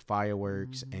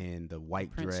fireworks and the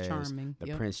white dress,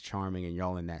 the Prince Charming, and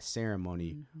y'all in that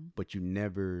ceremony, but you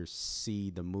never see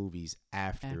the movies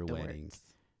after weddings,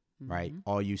 right?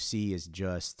 All you see is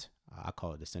just, I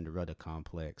call it the Cinderella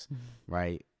complex,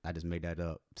 right? I just made that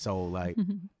up. So like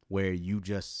where you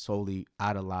just solely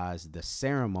idolize the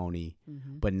ceremony,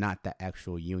 but not the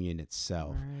actual union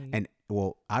itself. Right. And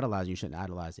well, you shouldn't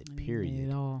idolize it, period.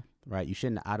 At all. Right? You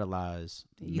shouldn't idolize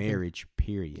marriage,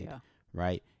 period. Yeah.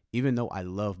 Right. Even though I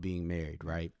love being married,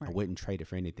 right? I wouldn't trade it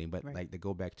for anything. But like to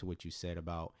go back to what you said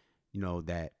about, you know,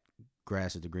 that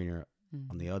grass is the greener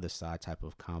on the other side type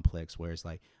of complex where it's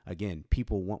like, again,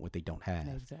 people want what they don't have.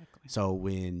 Exactly. So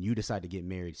when you decide to get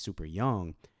married super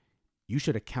young, you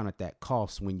should have counted that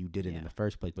cost when you did it in the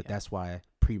first place. But that's why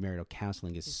premarital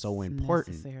counseling is so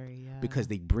important because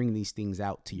they bring these things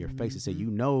out to your face and say, you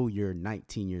know, you're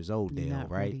 19 years old, Dale,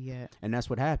 right? And that's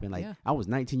what happened. Like I was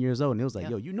 19 years old and it was like,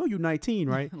 yo, you know, you're 19,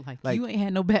 right? like you ain't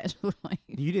had no bachelor's life.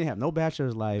 You didn't have no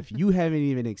bachelor's life. You haven't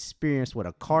even experienced what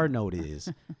a car note is,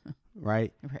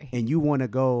 right? And you want to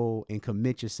go and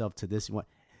commit yourself to this one.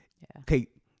 Okay,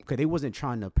 they wasn't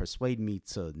trying to persuade me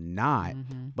to not,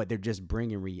 but they're just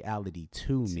bringing reality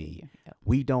to me.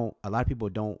 A lot of people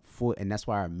don't and that's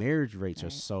why our marriage rates are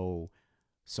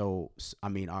I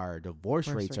mean, our divorce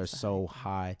rates are so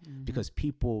high because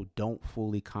people don't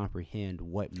fully comprehend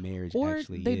what marriage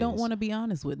actually is. Or they don't want to be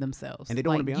honest with themselves. And they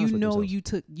don't want to be honest with themselves.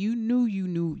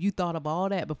 You thought of all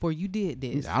that before you did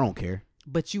this. I don't care.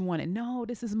 But you wanted, no,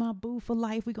 this is my boo for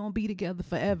life. We're going to be together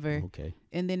forever. Okay.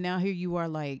 And then now here you are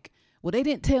like, well, they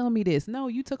didn't tell me this. No,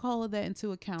 you took all of that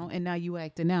into account, and now you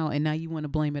acting out, and now you want to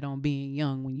blame it on being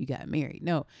young when you got married.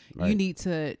 No, you need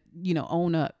to,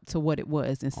 own up to what it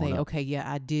was and say, okay,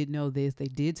 yeah, I did know this. They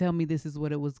did tell me this is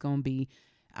what it was going to be.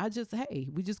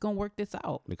 We just going to work this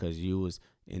out. Because you was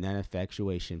in that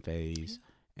infatuation phase,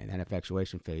 and that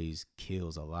infatuation phase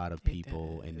kills a lot of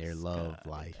people in their love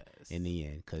life in the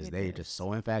end, because they're just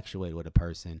so infatuated with a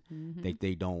person that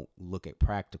they don't look at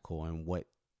practical and what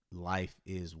life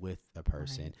is with a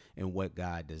person and what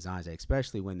God designs,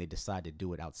 especially when they decide to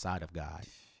do it outside of God.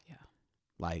 Yeah.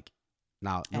 Like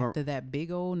now after that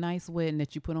big old nice wedding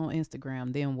that you put on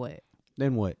Instagram, then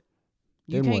what?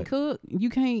 You can't cook. You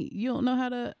don't know how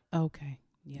to. Okay.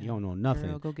 Yeah. You don't know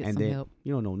nothing. Girl, go get and some then help.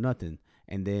 You don't know nothing.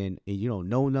 And then you don't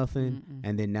know nothing. Mm-mm.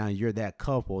 And then now you're that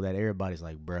couple that everybody's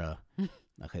like, bruh.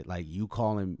 Okay, like you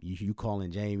calling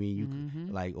Jamie,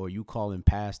 or you calling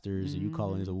pastors, or you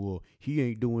calling this. Well, he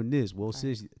ain't doing this. Well,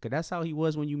 sis, cause that's how he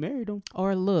was when you married him.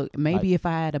 Or look, maybe if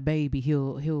I had a baby,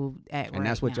 he'll act. And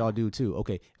that's what y'all do too.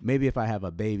 Okay, maybe if I have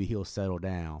a baby, he'll settle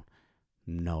down.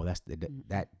 No,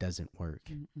 that doesn't work.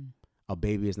 A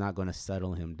baby is not going to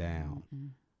settle him down.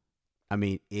 I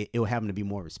mean, it will have him to be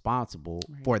more responsible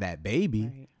for that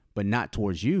baby, but not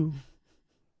towards you.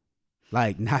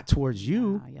 Like, not towards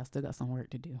you. Nah, y'all still got some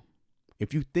work to do.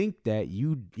 If you think that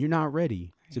you're not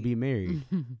ready to be married,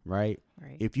 right?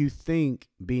 If you think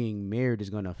being married is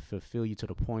going to fulfill you to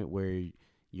the point where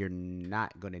you're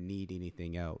not going to need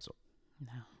anything else,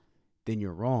 then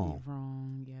you're wrong. You're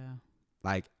wrong, yeah.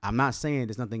 Like, I'm not saying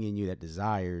there's nothing in you that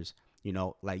desires,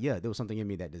 there was something in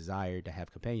me that desired to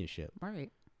have companionship.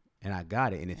 Right. And I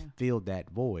got it, and it filled that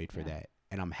void for that.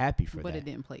 And I'm happy for that. But it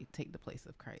didn't take the place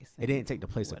of Christ. It didn't take the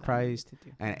place of Christ.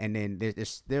 And then there's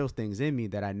still things in me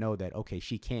that I know that, okay,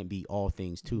 she can't be all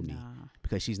things to me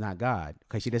because she's not God,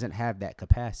 because she doesn't have that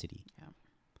capacity. Yeah.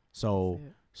 So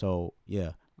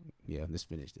yeah, let's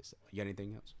finish this. You got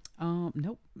anything else?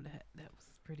 Nope. That was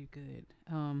pretty good.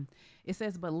 It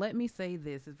says, but let me say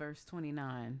this, is verse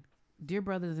 29. Dear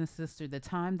brothers and sisters, the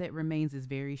time that remains is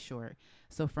very short.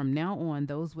 So from now on,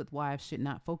 those with wives should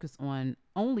not focus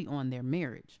only on their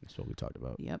marriage. That's what we talked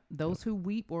about. Yep. Those who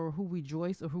weep or who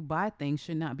rejoice or who buy things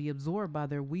should not be absorbed by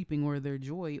their weeping or their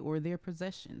joy or their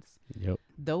possessions. Yep.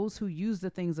 Those who use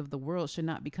the things of the world should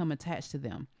not become attached to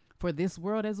them. For this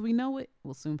world as we know it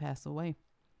will soon pass away.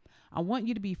 I want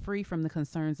you to be free from the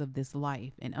concerns of this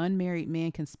life. An unmarried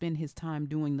man can spend his time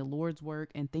doing the Lord's work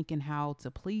and thinking how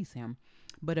to please him.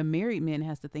 But a married man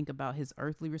has to think about his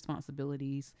earthly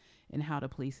responsibilities and how to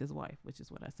please his wife, which is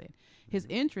what I said. His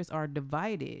interests are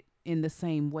divided in the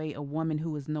same way a woman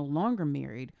who is no longer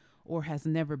married or has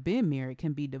never been married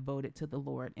can be devoted to the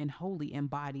Lord and holy in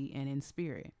body and in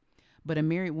spirit. But a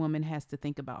married woman has to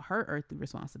think about her earthly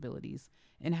responsibilities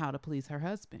and how to please her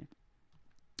husband.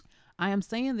 I am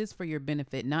saying this for your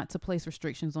benefit, not to place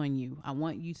restrictions on you. I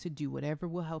want you to do whatever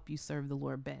will help you serve the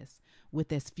Lord best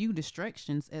with as few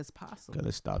distractions as possible. Okay,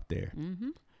 let's stop there.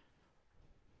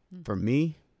 For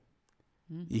me,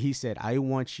 he said, I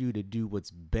want you to do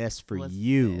what's best for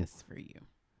you. Best for you.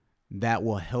 That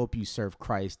will help you serve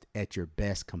Christ at your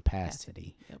best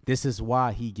capacity. Yep. This is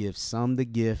why he gives some the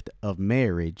gift of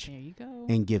marriage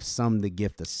and gives some the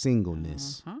gift of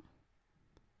singleness.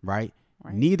 Right?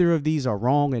 Right. Neither of these are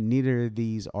wrong, and neither of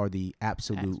these are the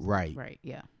absolute right. Right,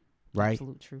 yeah. Right?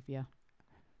 Absolute truth, yeah.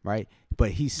 Right?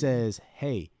 But he says,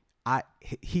 hey,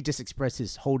 he just expressed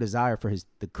his whole desire for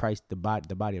the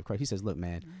body of Christ. He says, look,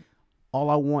 man, all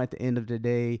I want at the end of the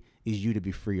day is you to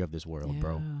be free of this world,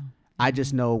 bro. I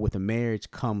just know with a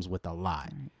marriage comes with a lot.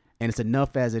 Right. And it's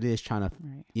enough as it is trying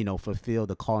to, fulfill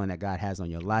the calling that God has on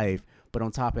your life. But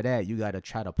on top of that, you got to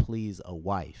try to please a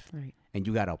wife. Right. And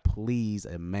you got to please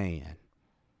a man.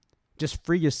 Just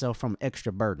free yourself from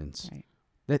extra burdens. Right.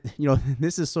 That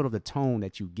this is sort of the tone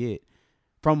that you get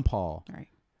from Paul. Right.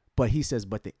 But he says,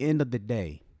 but at the end of the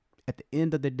day,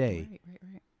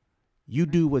 you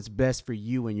do what's best for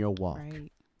you in your walk.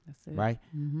 Right. That's it. Right.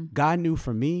 Mm-hmm. God knew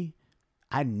for me,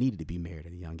 I needed to be married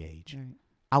at a young age. Right.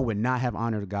 I would not have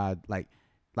honored God like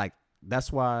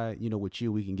that's why with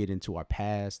you we can get into our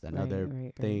past,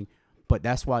 another thing. Right. But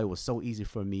that's why it was so easy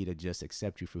for me to just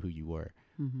accept you for who you were,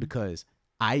 because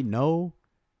I know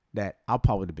that I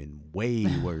probably would have been way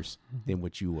worse than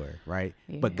what you were, right?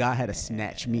 Yeah. But God had to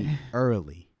snatch me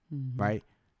early, right?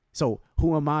 So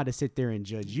who am I to sit there and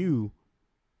judge you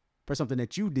for something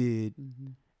that you did,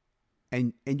 Mm-hmm.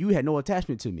 and you had no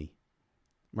attachment to me,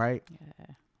 right? Yeah.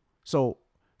 So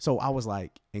I was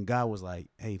like, and God was like,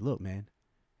 hey, look, man,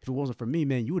 if it wasn't for me,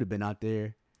 man, you would have been out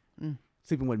there Mm.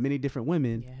 sleeping with many different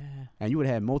women, Yeah. and you would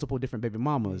have had multiple different baby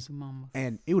mamas, Baby mamas.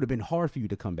 and it would have been hard for you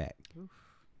to come back. Oof.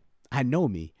 I know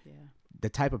me, Yeah. the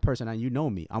type of person you know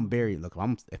me. I'm very, look,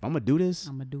 if I'm gonna do this,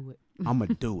 I'm gonna do it. I'm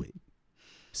gonna do it.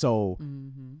 So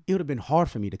Mm-hmm. it would have been hard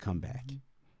for me to come back. Mm-hmm.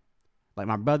 Like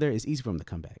my brother, it's easy for him to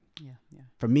come back. Yeah. Yeah.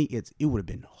 For me, it would have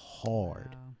been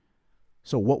hard. Wow.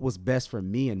 So what was best for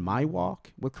me in my Mm-hmm.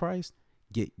 walk with Christ?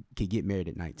 Get married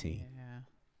at 19. Yeah.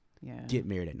 Yeah. Get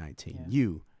married at 19.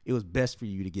 Yeah. It was best for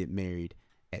you to get married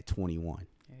at 21.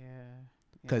 Yeah.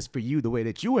 Because for you, the way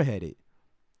that you were headed,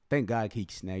 thank God he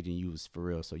snagged you was for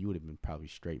real. So you would have been probably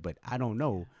straight. But I don't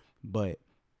know. But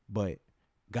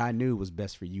God knew it was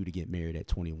best for you to get married at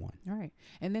 21. All right.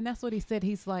 And then that's what he said.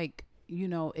 He's like,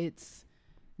 it's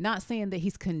not saying that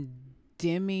he's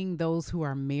condemning those who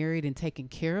are married and taking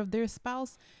care of their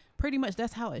spouse. Pretty much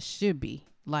that's how it should be.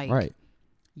 Like, Right.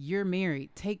 You're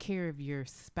married, take care of your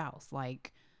spouse.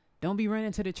 Like, don't be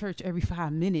running to the church every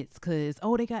 5 minutes because,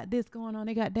 they got this going on,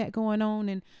 they got that going on,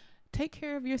 and take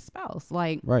care of your spouse.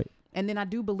 Like, Right. and then I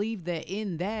do believe that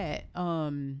in that,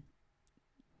 I'm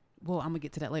gonna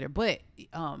get to that later, but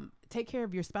take care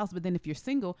of your spouse. But then if you're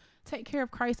single, take care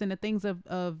of Christ and the things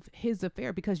of his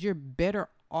affair, because you're better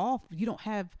off. You don't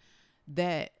have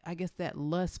that, I guess, that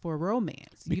lust for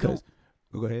romance. Because,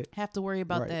 you go ahead. don't have to worry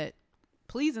about Right. that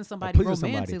pleasing somebody pleasing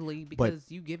somebody, romantically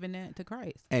because you giving that to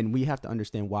Christ. And we have to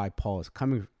understand why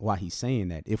why he's saying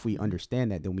that. If we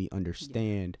understand that, then we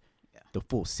understand the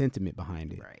full sentiment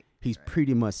behind it. Right. He's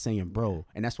pretty much saying, bro,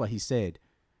 and that's why he said,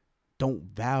 don't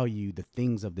value the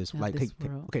things of this. Of Like, this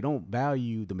world. okay, don't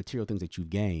value the material things that you've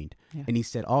gained. Yeah. And he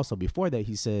said also before that,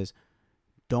 he says,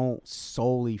 don't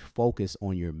solely focus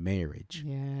on your marriage.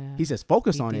 Yeah. He says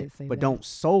focus He on did it, say but that. don't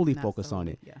solely Not focus on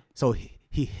solely, it. Yeah. So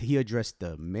he addressed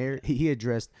the married, he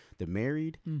addressed the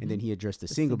married, and then he addressed the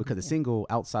single, because the single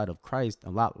outside of Christ,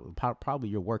 probably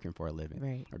you're working for a living,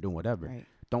 Right. or doing whatever. Right.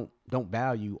 Don't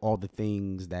value all the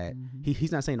things that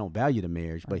he's not saying don't value the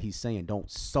marriage, but he's saying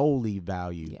don't solely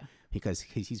value. Yeah. Because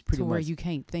he's pretty To much where you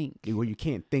can't think. where you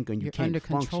can't think and you You're can't under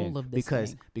function, control of this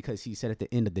thing. because he said at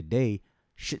the end of the day,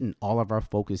 shouldn't all of our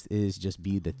focus is just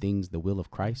be the things, the will of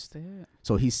Christ? That's it.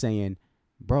 So he's saying,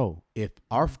 bro, if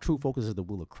our true focus is the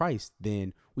will of Christ,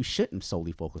 then we shouldn't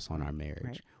solely focus on our marriage.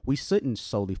 Right. We shouldn't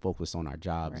solely focus on our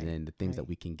jobs Right. and the things that Right.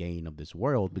 we can gain of this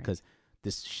world, because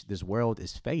this world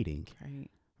is fading, Right.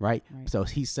 right? Right. So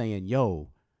he's saying, yo,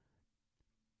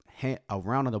 a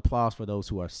round of applause for those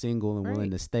who are single and willing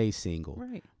Right. to stay single,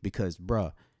 Right. because,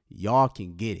 bruh, y'all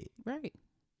can get it. Right.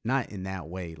 Not in that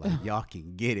way, like y'all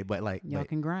can get it, but like Y'all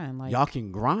can grind. Like, y'all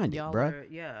can grind it, y'all bruh.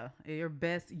 are, your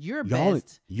best. You're Y'all,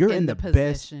 best. you're in the best.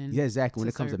 position Yeah, exactly. When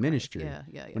it comes to serve Christ. ministry,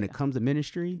 Yeah. when it comes to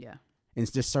ministry, Yeah. and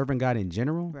it's just serving God in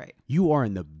general, Right. you are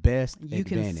in the best You advantage.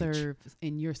 can serve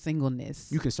in your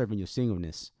singleness. You can serve in your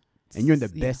singleness, and you're in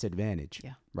the Yeah. best advantage.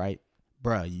 Yeah. Right,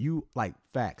 bruh. You, like,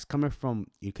 facts coming from,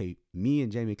 okay, me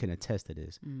and Jamie can attest to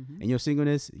this. Mm-hmm. In your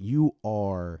singleness, you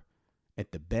are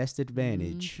at the best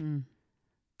advantage Mhm.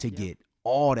 to Yep. get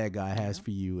all that God has Yep.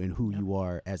 for you and who Yep. you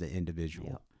are as an individual.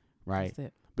 Yep. Right. That's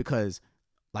it. Because,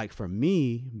 like, for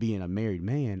me being a married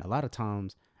man, a lot of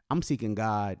times I'm seeking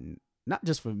God, not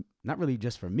really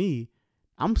just for me.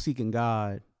 I'm seeking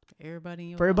God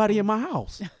Everybody in for everybody in household. my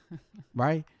house.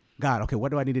 Right? God, okay, what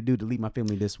do I need to do to lead my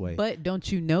family this way? But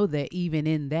don't you know that even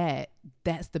in that,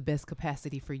 that's the best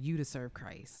capacity for you to serve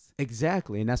Christ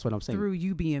Exactly. And that's what I'm saying. through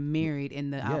you being married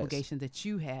and the Yes. obligations that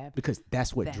you have. Because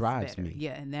that's what drives better. me.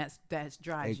 Yeah, and that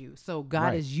drives Ex- you. So God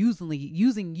right. is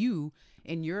using you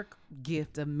and your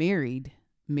gift of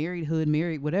marriedhood,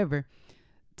 married, whatever,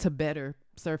 to better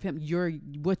serve Him.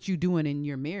 What you doing in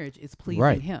your marriage is pleasing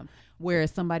Right. Him.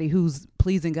 Whereas somebody who's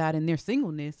pleasing God in their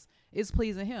singleness is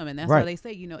pleasing Him, and that's Right. why they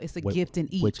say, it's a gift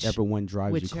in each. Whichever one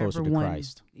drives you closer to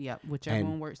Christ. Yeah, whichever And-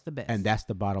 one works the best. And that's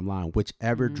the bottom line.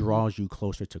 Whichever Mhm. draws you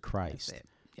closer to That's Christ. it.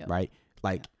 Yep. Right?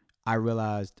 Like, I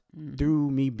realized Mhm.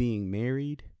 through me being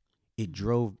married, it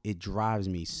drives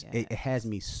me, it has Yes.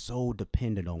 me so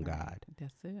dependent on Right. God.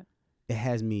 That's it. It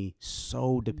has me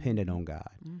so dependent on God,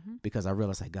 Mm-hmm. because I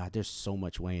realized, like, God, there's so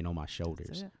much weighing on my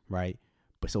shoulders. it. Right?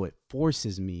 But so it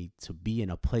forces me to be in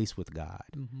a place with God.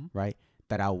 Mm-hmm. Right?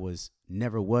 That I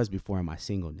never was before in my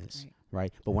singleness. Right.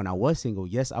 Right? But when I was single,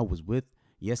 yes, I was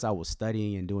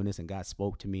studying and doing this, and God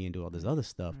spoke to me and do all this other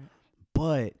stuff.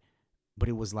 Right. But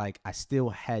it was like I still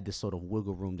had this sort of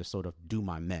wiggle room to sort of do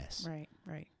my mess. Right.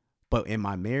 Right. But in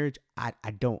my marriage, I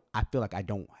feel like I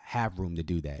don't have room to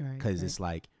do that, Right, because right. it's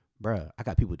like, bruh, I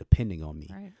got people depending on me.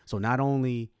 Right. So not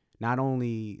only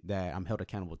that I'm held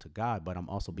accountable to God, but I'm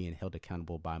also being held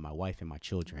accountable by my wife and my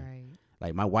children. Right.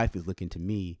 Like my wife is looking to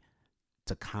me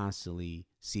to constantly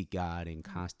seek God and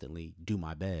constantly do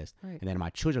my best. Right. And then my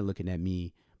children looking at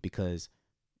me because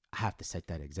I have to set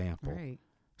that example. Right.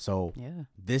 So Yeah.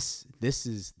 this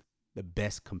is the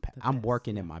best. I'm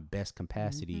working at my best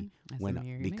capacity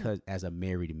as a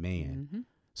married man. Mm-hmm.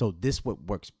 So this what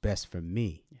works best for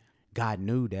me. Yeah. God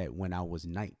knew that when I was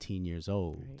 19 years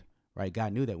old, right?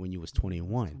 God knew that when you was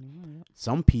 21. Yep.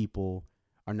 Some people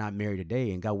are not married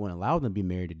today, and God wouldn't allow them to be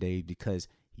married today because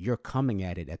you're coming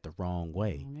at it at the wrong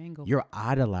way. You're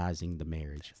idolizing the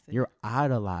marriage. You're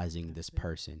idolizing this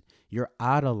person. You're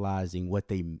idolizing what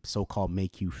they so-called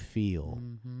make you feel,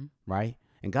 right?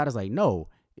 And God is like, no,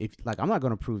 I'm not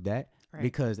going to prove that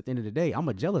because at the end of the day, I'm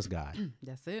a jealous God.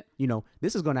 That's it. You know,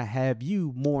 this is going to have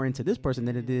you more into this person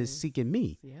than it is seeking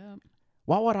me. Yep.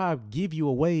 Why would I give you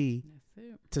away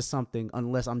to something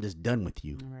unless I'm just done with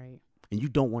you? Right. And you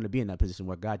don't want to be in that position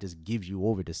where God just gives you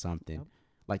over to something. Yep.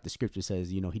 Like the scripture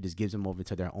says, you know, he just gives them over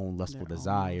to their own lustful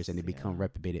desires and they become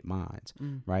reprobated minds,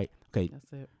 right? Okay.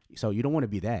 That's it. So you don't want to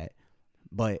be that.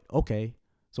 But okay,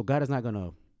 so God is not going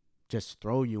to just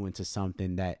throw you into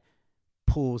something that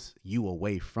pulls you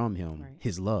away from him,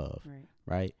 his love,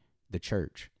 right? The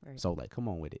church. Right. So like, come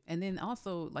on with it. And then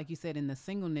also, like you said, in the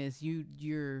singleness,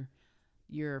 you're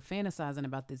fantasizing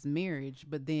about this marriage,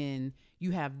 but then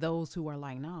you have those who are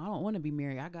like, no, I don't want to be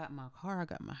married. I got my car, I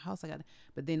got my house,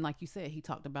 but then like you said, he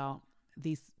talked about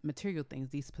these material things,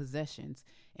 these possessions.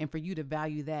 And for you to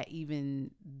value that,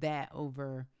 even that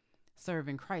over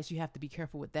serving Christ, you have to be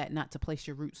careful with that, not to place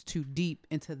your roots too deep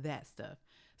into that stuff.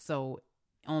 So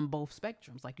on both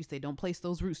spectrums, like you say, don't place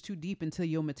those roots too deep into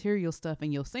your material stuff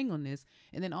and your singleness.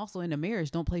 And then also in a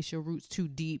marriage, don't place your roots too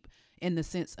deep in the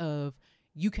sense of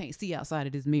you can't see outside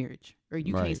of this marriage, or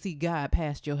you can't see God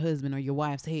past your husband or your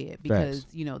wife's head because,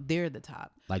 you know, they're the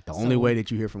top. Like the only way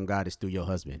that you hear from God is through your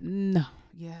husband. No.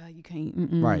 Yeah, you can't.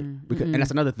 Right. Because, and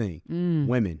that's another thing.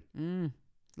 Women.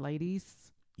 Ladies.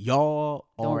 Y'all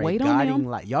are a guiding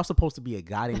light. Y'all supposed to be a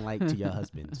guiding light to your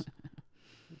husbands.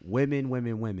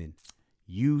 Women.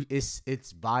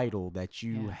 It's vital that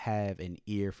you have an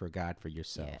ear for God for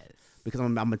yourself. Yes. Because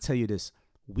I'm going to tell you this.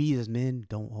 We as men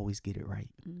don't always get it right.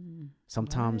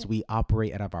 Sometimes we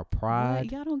operate out of our pride.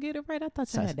 What? Y'all don't get it right? I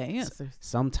thought you had the answers.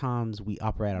 Sometimes we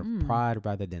operate out of pride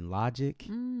rather than logic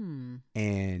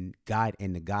and God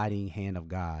and the guiding hand of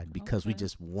God because we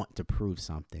just want to prove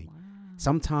something. Wow.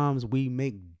 Sometimes we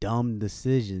make dumb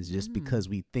decisions just because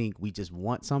we think we just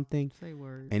want something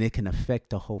and it can affect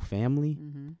the whole family.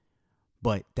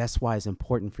 But that's why it's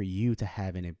important for you to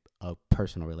have a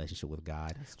personal relationship with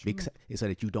God, because so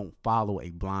that you don't follow a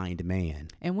blind man.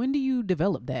 And when do you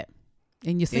develop that?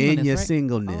 In your singleness, In your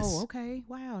singleness. Oh, okay.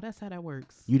 Wow, that's how that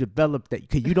works. You develop that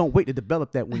because you don't wait to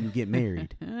develop that when you get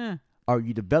married. Or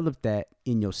you develop that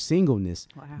in your singleness.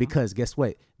 Wow. Because guess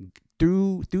what?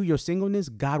 Through your singleness,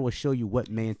 God will show you what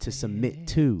man to submit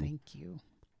to. Thank you.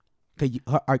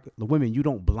 Because the women, you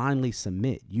don't blindly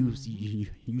submit. You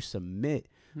submit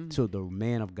to the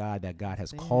man of God that God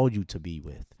has called you to be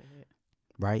with.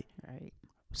 Right?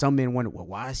 Some men wonder, well,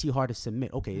 why is he hard to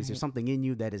submit? Okay, is there something in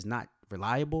you that is not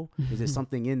reliable? Is there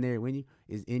something in there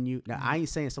is in you? Now, I ain't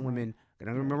saying some women,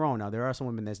 don't get me wrong. Now, there are some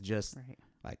women that's just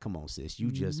like, come on, sis,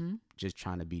 you just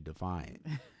trying to be defiant,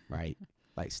 right?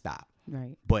 Like, stop.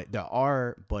 Right. But there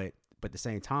are, but at the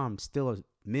same time, still as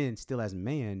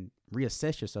men,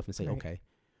 reassess yourself and say, okay,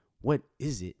 what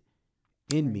is it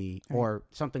in me or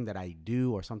something that I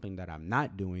do or something that I'm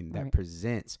not doing that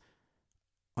presents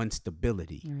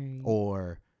instability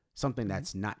or something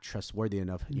that's not trustworthy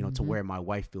enough, you know, to where my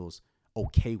wife feels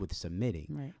okay with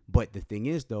submitting. But the thing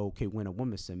is, though, okay, when a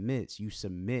woman submits, you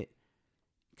submit.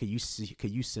 Could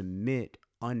you submit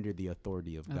under the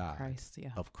authority of God,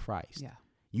 of Christ? Yeah.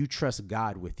 You trust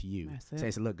God with you. Say,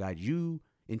 look, God, you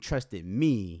entrusted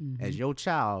me as your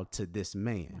child to this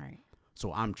man. Right.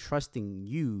 So I'm trusting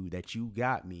you that you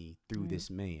got me through this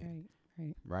man.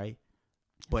 Right.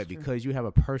 But because you have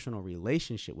a personal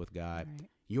relationship with God,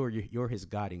 you're his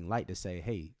guiding light to say,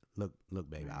 hey, look,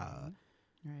 baby,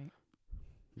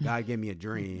 God gave me a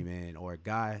dream, and or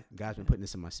God's been putting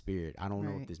this in my spirit. I don't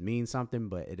know if this means something,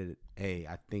 but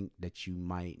I think that you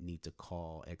might need to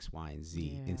call X, Y, and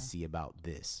Z and see about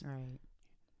this. Right.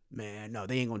 Man, no,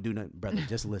 they ain't gonna do nothing, brother.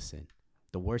 Just listen.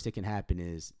 The worst that can happen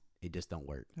is it just don't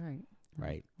work.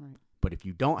 Right. But if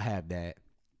you don't have that,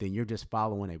 then you're just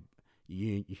following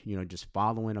just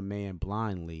following a man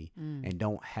blindly and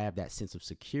don't have that sense of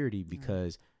security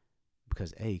because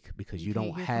you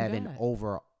don't have an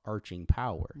overarching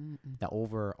power. Mm-mm. The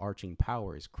overarching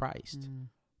power is Christ. Mm.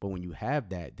 But when you have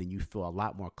that, then you feel a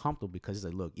lot more comfortable because it's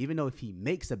like, look, even though if he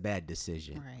makes a bad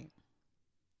decision,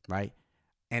 right?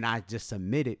 And I just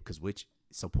submit it because which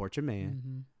support your man.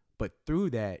 Mm-hmm. But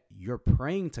through that, you're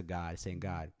praying to God, saying,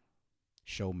 God,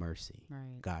 show mercy.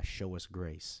 Right. God, show us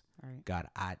grace. Right. God,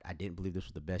 I didn't believe this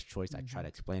was the best choice. Mm-hmm. I tried to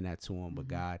explain that to him, but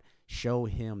Mm-hmm. God, show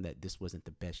him that this wasn't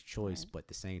the best choice. Right. But at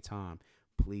the same time,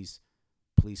 please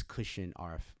cushion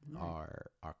our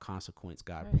consequence.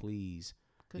 God, Right. please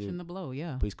Cushion the blow.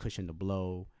 Yeah. please cushion the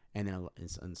blow. And then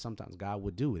and sometimes God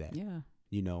would do that. Yeah.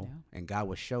 Yeah. And God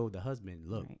would show the husband,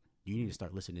 look, Right. you need to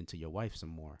start listening to your wife some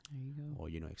more. There you go.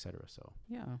 Or etc. So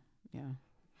Yeah.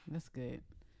 That's good.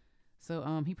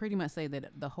 So he pretty much say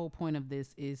that the whole point of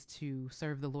this is to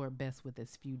serve the Lord best with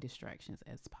as few distractions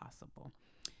as possible.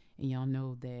 And y'all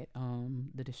know that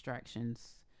the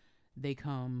distractions, they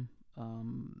come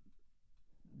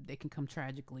they can come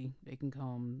tragically, they can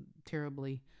come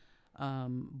terribly.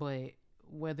 But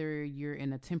whether you're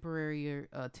in a temporary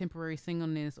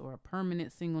singleness or a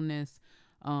permanent singleness,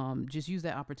 just use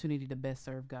that opportunity to best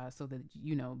serve God so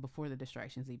that before the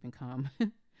distractions even come.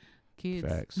 Kids.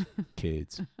 Facts.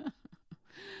 Kids.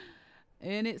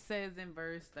 And it says in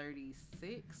verse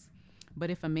 36,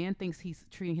 but if a man thinks he's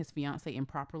treating his fiancée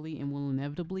improperly and will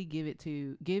inevitably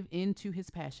give in to his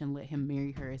passion, let him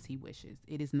marry her as he wishes.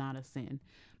 It is not a sin.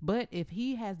 But if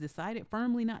he has decided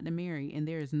firmly not to marry and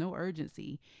there is no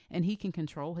urgency and he can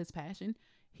control his passion,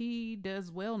 he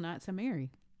does well not to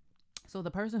marry. So the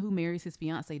person who marries his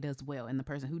fiancée does well, and the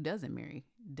person who doesn't marry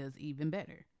does even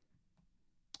better.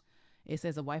 It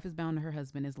says a wife is bound to her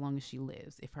husband as long as she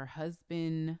lives. If her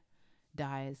husband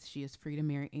dies, she is free to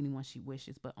marry anyone she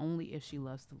wishes, but only if she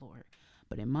loves the Lord.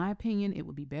 But in my opinion, it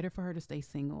would be better for her to stay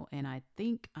single, and I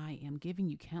think I am giving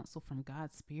you counsel from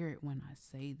God's Spirit when I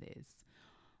say this.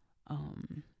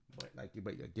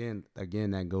 But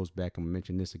again, that goes back. I'm gonna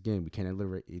mention this again. We can't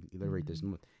elaborate this.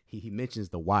 He mentions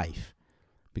the wife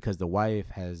because the wife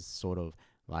has sort of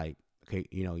like, okay,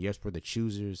 yes, we're the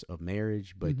choosers of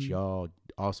marriage, but y'all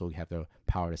also have the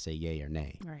power to say yay or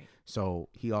nay. Right. So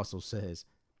he also says,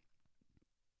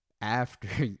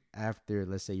 after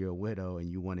let's say you're a widow and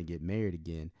you want to get married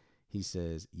again, he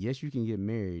says, yes, you can get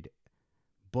married,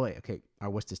 but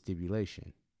what's the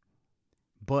stipulation?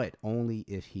 But only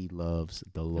if he loves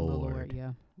the Lord.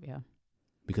 Yeah.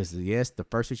 Because yes, the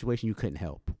first situation you couldn't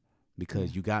help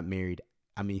because you got married.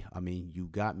 I mean, you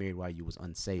got married while you was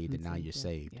unsaved, and now you're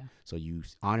saved. Yeah. So you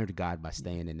honored God by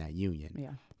staying in that union.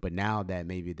 Yeah. But now that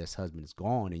maybe this husband is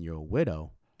gone and you're a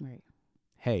widow, right?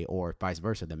 Hey, or vice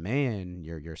versa, the man,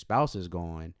 your spouse is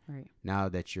gone. Right. Now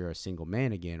that you're a single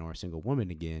man again or a single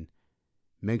woman again,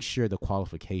 make sure the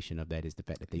qualification of that is the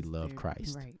fact that they love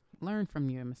Christ. Right. Learn from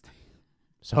your mistakes.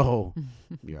 So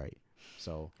you're right.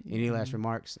 So any last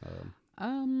remarks?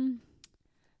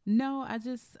 No, I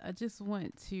just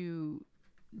want to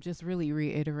just really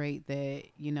reiterate that,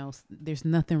 there's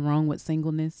nothing wrong with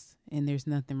singleness and there's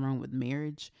nothing wrong with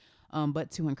marriage. But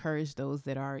to encourage those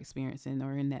that are experiencing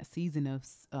or in that season of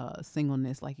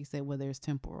singleness, like you said, whether it's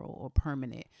temporal or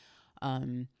permanent,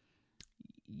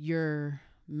 your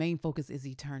main focus is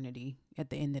eternity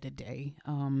at the end of the day.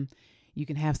 You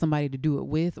can have somebody to do it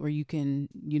with, or you can,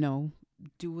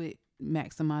 do it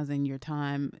maximizing your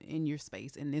time in your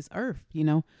space in this earth,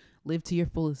 live to your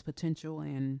fullest potential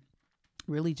and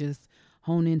really just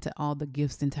hone into all the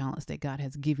gifts and talents that God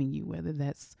has given you, whether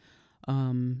that's,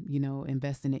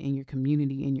 investing it in your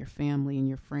community, in your family, in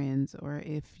your friends, or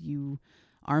if you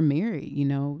are married,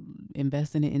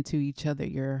 investing it into each other,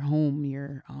 your home,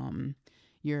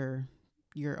 your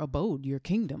abode, your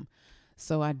kingdom.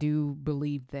 So I do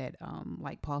believe that,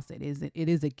 like Paul said, it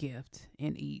is a gift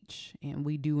in each. And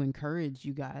we do encourage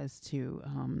you guys to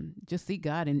just seek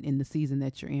God in the season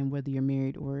that you're in, whether you're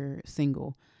married or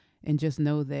single. And just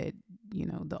know that,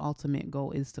 the ultimate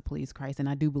goal is to please Christ. And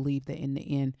I do believe that in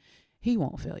the end, he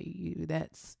won't fail you.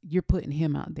 You're putting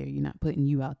him out there. You're not putting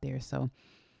you out there. So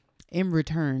in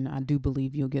return, I do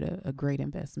believe you'll get a great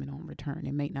investment on return.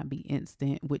 It may not be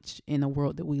instant, which in a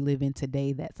world that we live in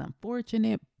today, that's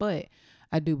unfortunate, but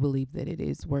I do believe that it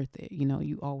is worth it.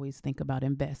 You always think about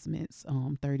investments,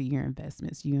 30-year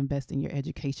investments. You invest in your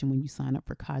education when you sign up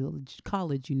for college,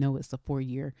 it's a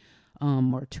 4-year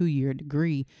or 2-year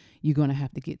degree. You're going to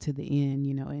have to get to the end,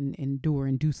 and endure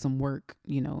and do some work,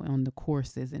 on the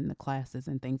courses and the classes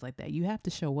and things like that. You have to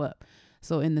show up.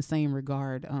 So in the same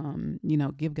regard,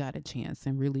 give God a chance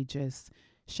and really just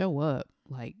show up,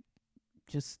 like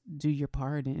just do your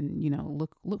part and,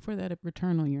 look for that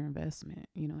return on your investment,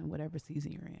 in whatever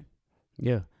season you're in.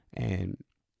 Yeah. And,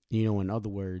 in other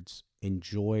words,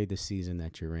 enjoy the season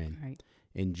that you're in. Right.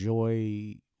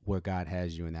 enjoy where God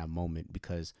has you in that moment,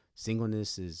 because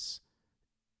singleness is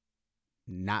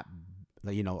not,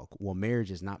 well,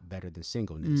 marriage is not better than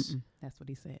singleness. That's what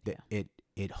he said.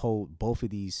 It hold both of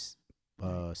these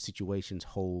situations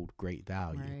hold great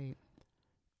value.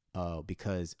 Right.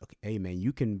 Because hey man,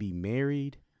 you can be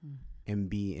married and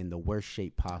be in the worst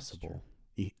shape possible.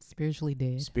 Spiritually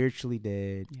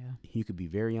dead. Yeah. You could be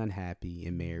very unhappy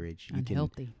in marriage.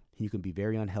 Unhealthy. You can be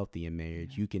very unhealthy in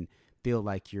marriage. You can feel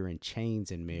like you're in chains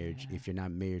in marriage if you're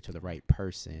not married to the right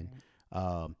person.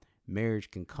 Marriage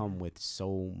can come with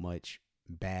so much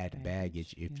bad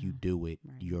baggage if you do it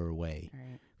your way,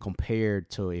 compared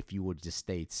to if you would just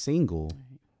stay single,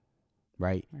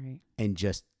 right? And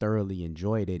just thoroughly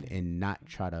enjoyed it and not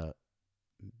try to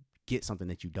get something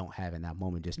that you don't have in that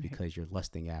moment just because you're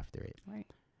lusting after it. Right.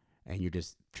 And you're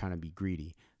just trying to be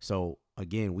greedy. So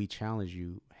again, we challenge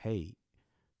you, hey,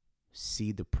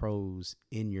 see the pros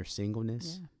in your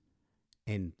singleness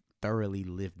and thoroughly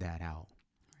live that out.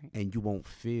 Right. And you won't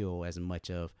feel as much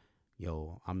of,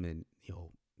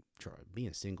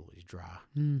 being single is dry.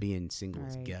 Being single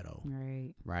is ghetto.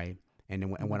 Right. And then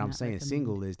what I'm saying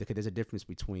single is because there's a difference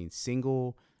between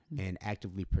single and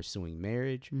actively pursuing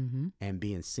marriage and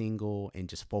being single and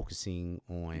just focusing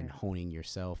on honing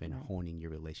yourself and honing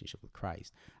your relationship with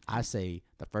Christ. I say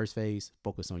the first phase,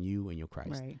 focus on you and your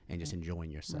Christ and just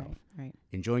enjoying yourself.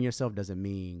 Enjoying yourself doesn't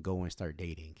mean go and start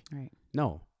dating.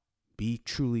 No, be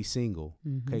truly single.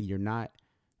 Okay.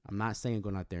 I'm not saying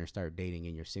going out there and start dating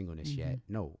in your singleness yet.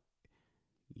 No,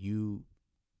 you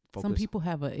focus. Some people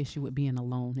have an issue with being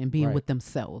alone and being with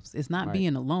themselves. It's not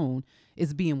being alone,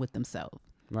 it's being with themselves.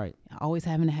 Right. Always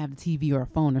having to have the TV or a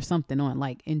phone or something on.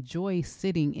 Like, enjoy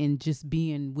sitting and just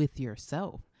being with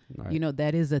yourself. Right.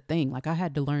 That is a thing. Like, I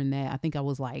had to learn that. I think I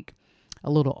was like a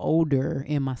little older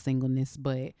in my singleness,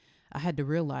 but I had to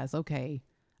realize, okay,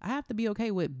 I have to be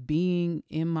okay with being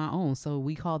in my own. So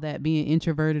we call that being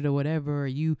introverted or whatever, or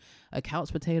you a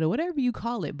couch potato, whatever you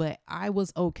call it. But I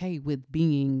was okay with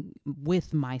being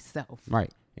with myself.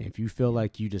 Right. And if you feel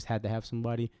like you just had to have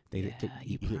somebody,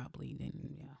 you probably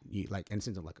didn't. Yeah. You, like, in the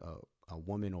sense of like a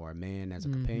woman or a man as a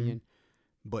companion.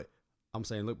 But I'm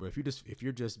saying, look, bro, if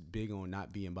you're just big on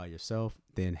not being by yourself,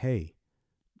 then hey,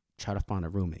 try to find a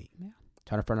roommate. Yeah.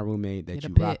 Try to find a roommate that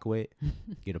you rock with.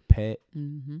 Get a pet.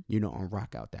 And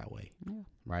rock out that way. Yeah.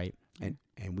 Right. Yeah.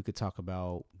 And we could talk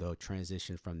about the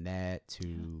transition from that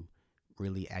to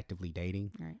really actively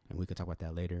dating. Right. And we could talk about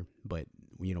that later. But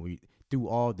we through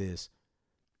all this,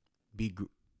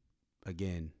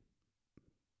 again,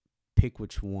 pick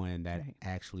which one that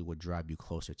actually would drive you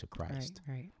closer to Christ.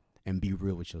 Right. And be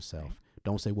real with yourself. Right.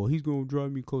 Don't say, well, he's going to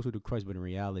drive me closer to Christ. But in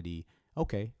reality,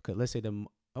 okay, let's say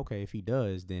if he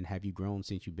does, then have you grown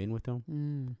since you've been with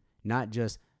him? Not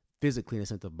just physically in the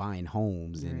sense of buying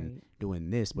homes and doing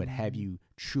this, but have you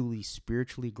truly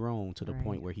spiritually grown to the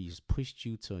point where he's pushed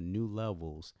you to new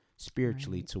levels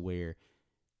spiritually to where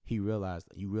you realize,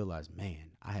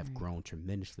 man, I have grown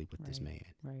tremendously with this man.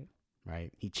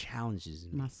 Right. He challenges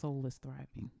me. My soul is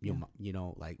thriving. Everyone,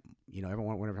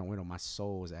 whenever I went on, my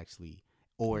soul is actually,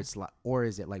 or is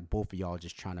it like both of y'all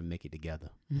just trying to make it together?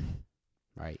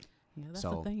 Right. Yeah, that's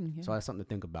the thing. Yeah. So that's something to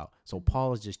think about. So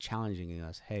Paul is just challenging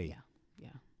us. Hey,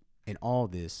 in all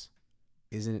this,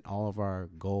 isn't all of our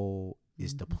goal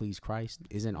is to please Christ?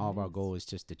 Isn't all of our goal is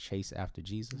just to chase after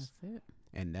Jesus? That's it.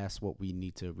 And that's what we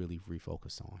need to really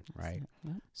refocus on, right?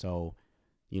 Yep. So,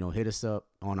 hit us up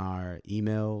on our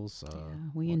emails.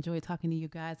 We enjoy talking to you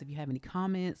guys. If you have any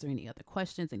comments or any other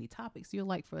questions, any topics you'd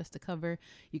like for us to cover,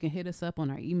 you can hit us up on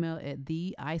our email at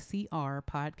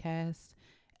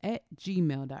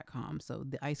theicrpodcast@gmail.com. So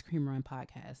the Ice Cream Run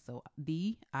Podcast. So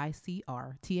the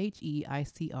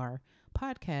THEICR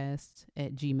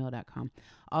podcast@gmail.com.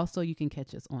 Also, you can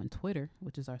catch us on Twitter,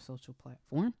 which is our social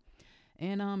platform.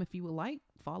 And if you would like,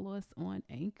 follow us on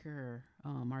Anchor.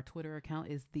 Our Twitter account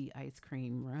is the Ice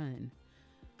Cream Run.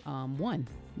 1,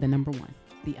 the number 1.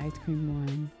 The Ice Cream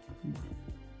Run 1.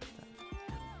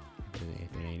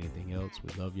 If there ain't anything else,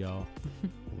 we love y'all.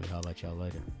 We'll holler at y'all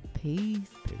later. Peace.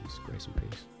 Grace and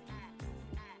peace.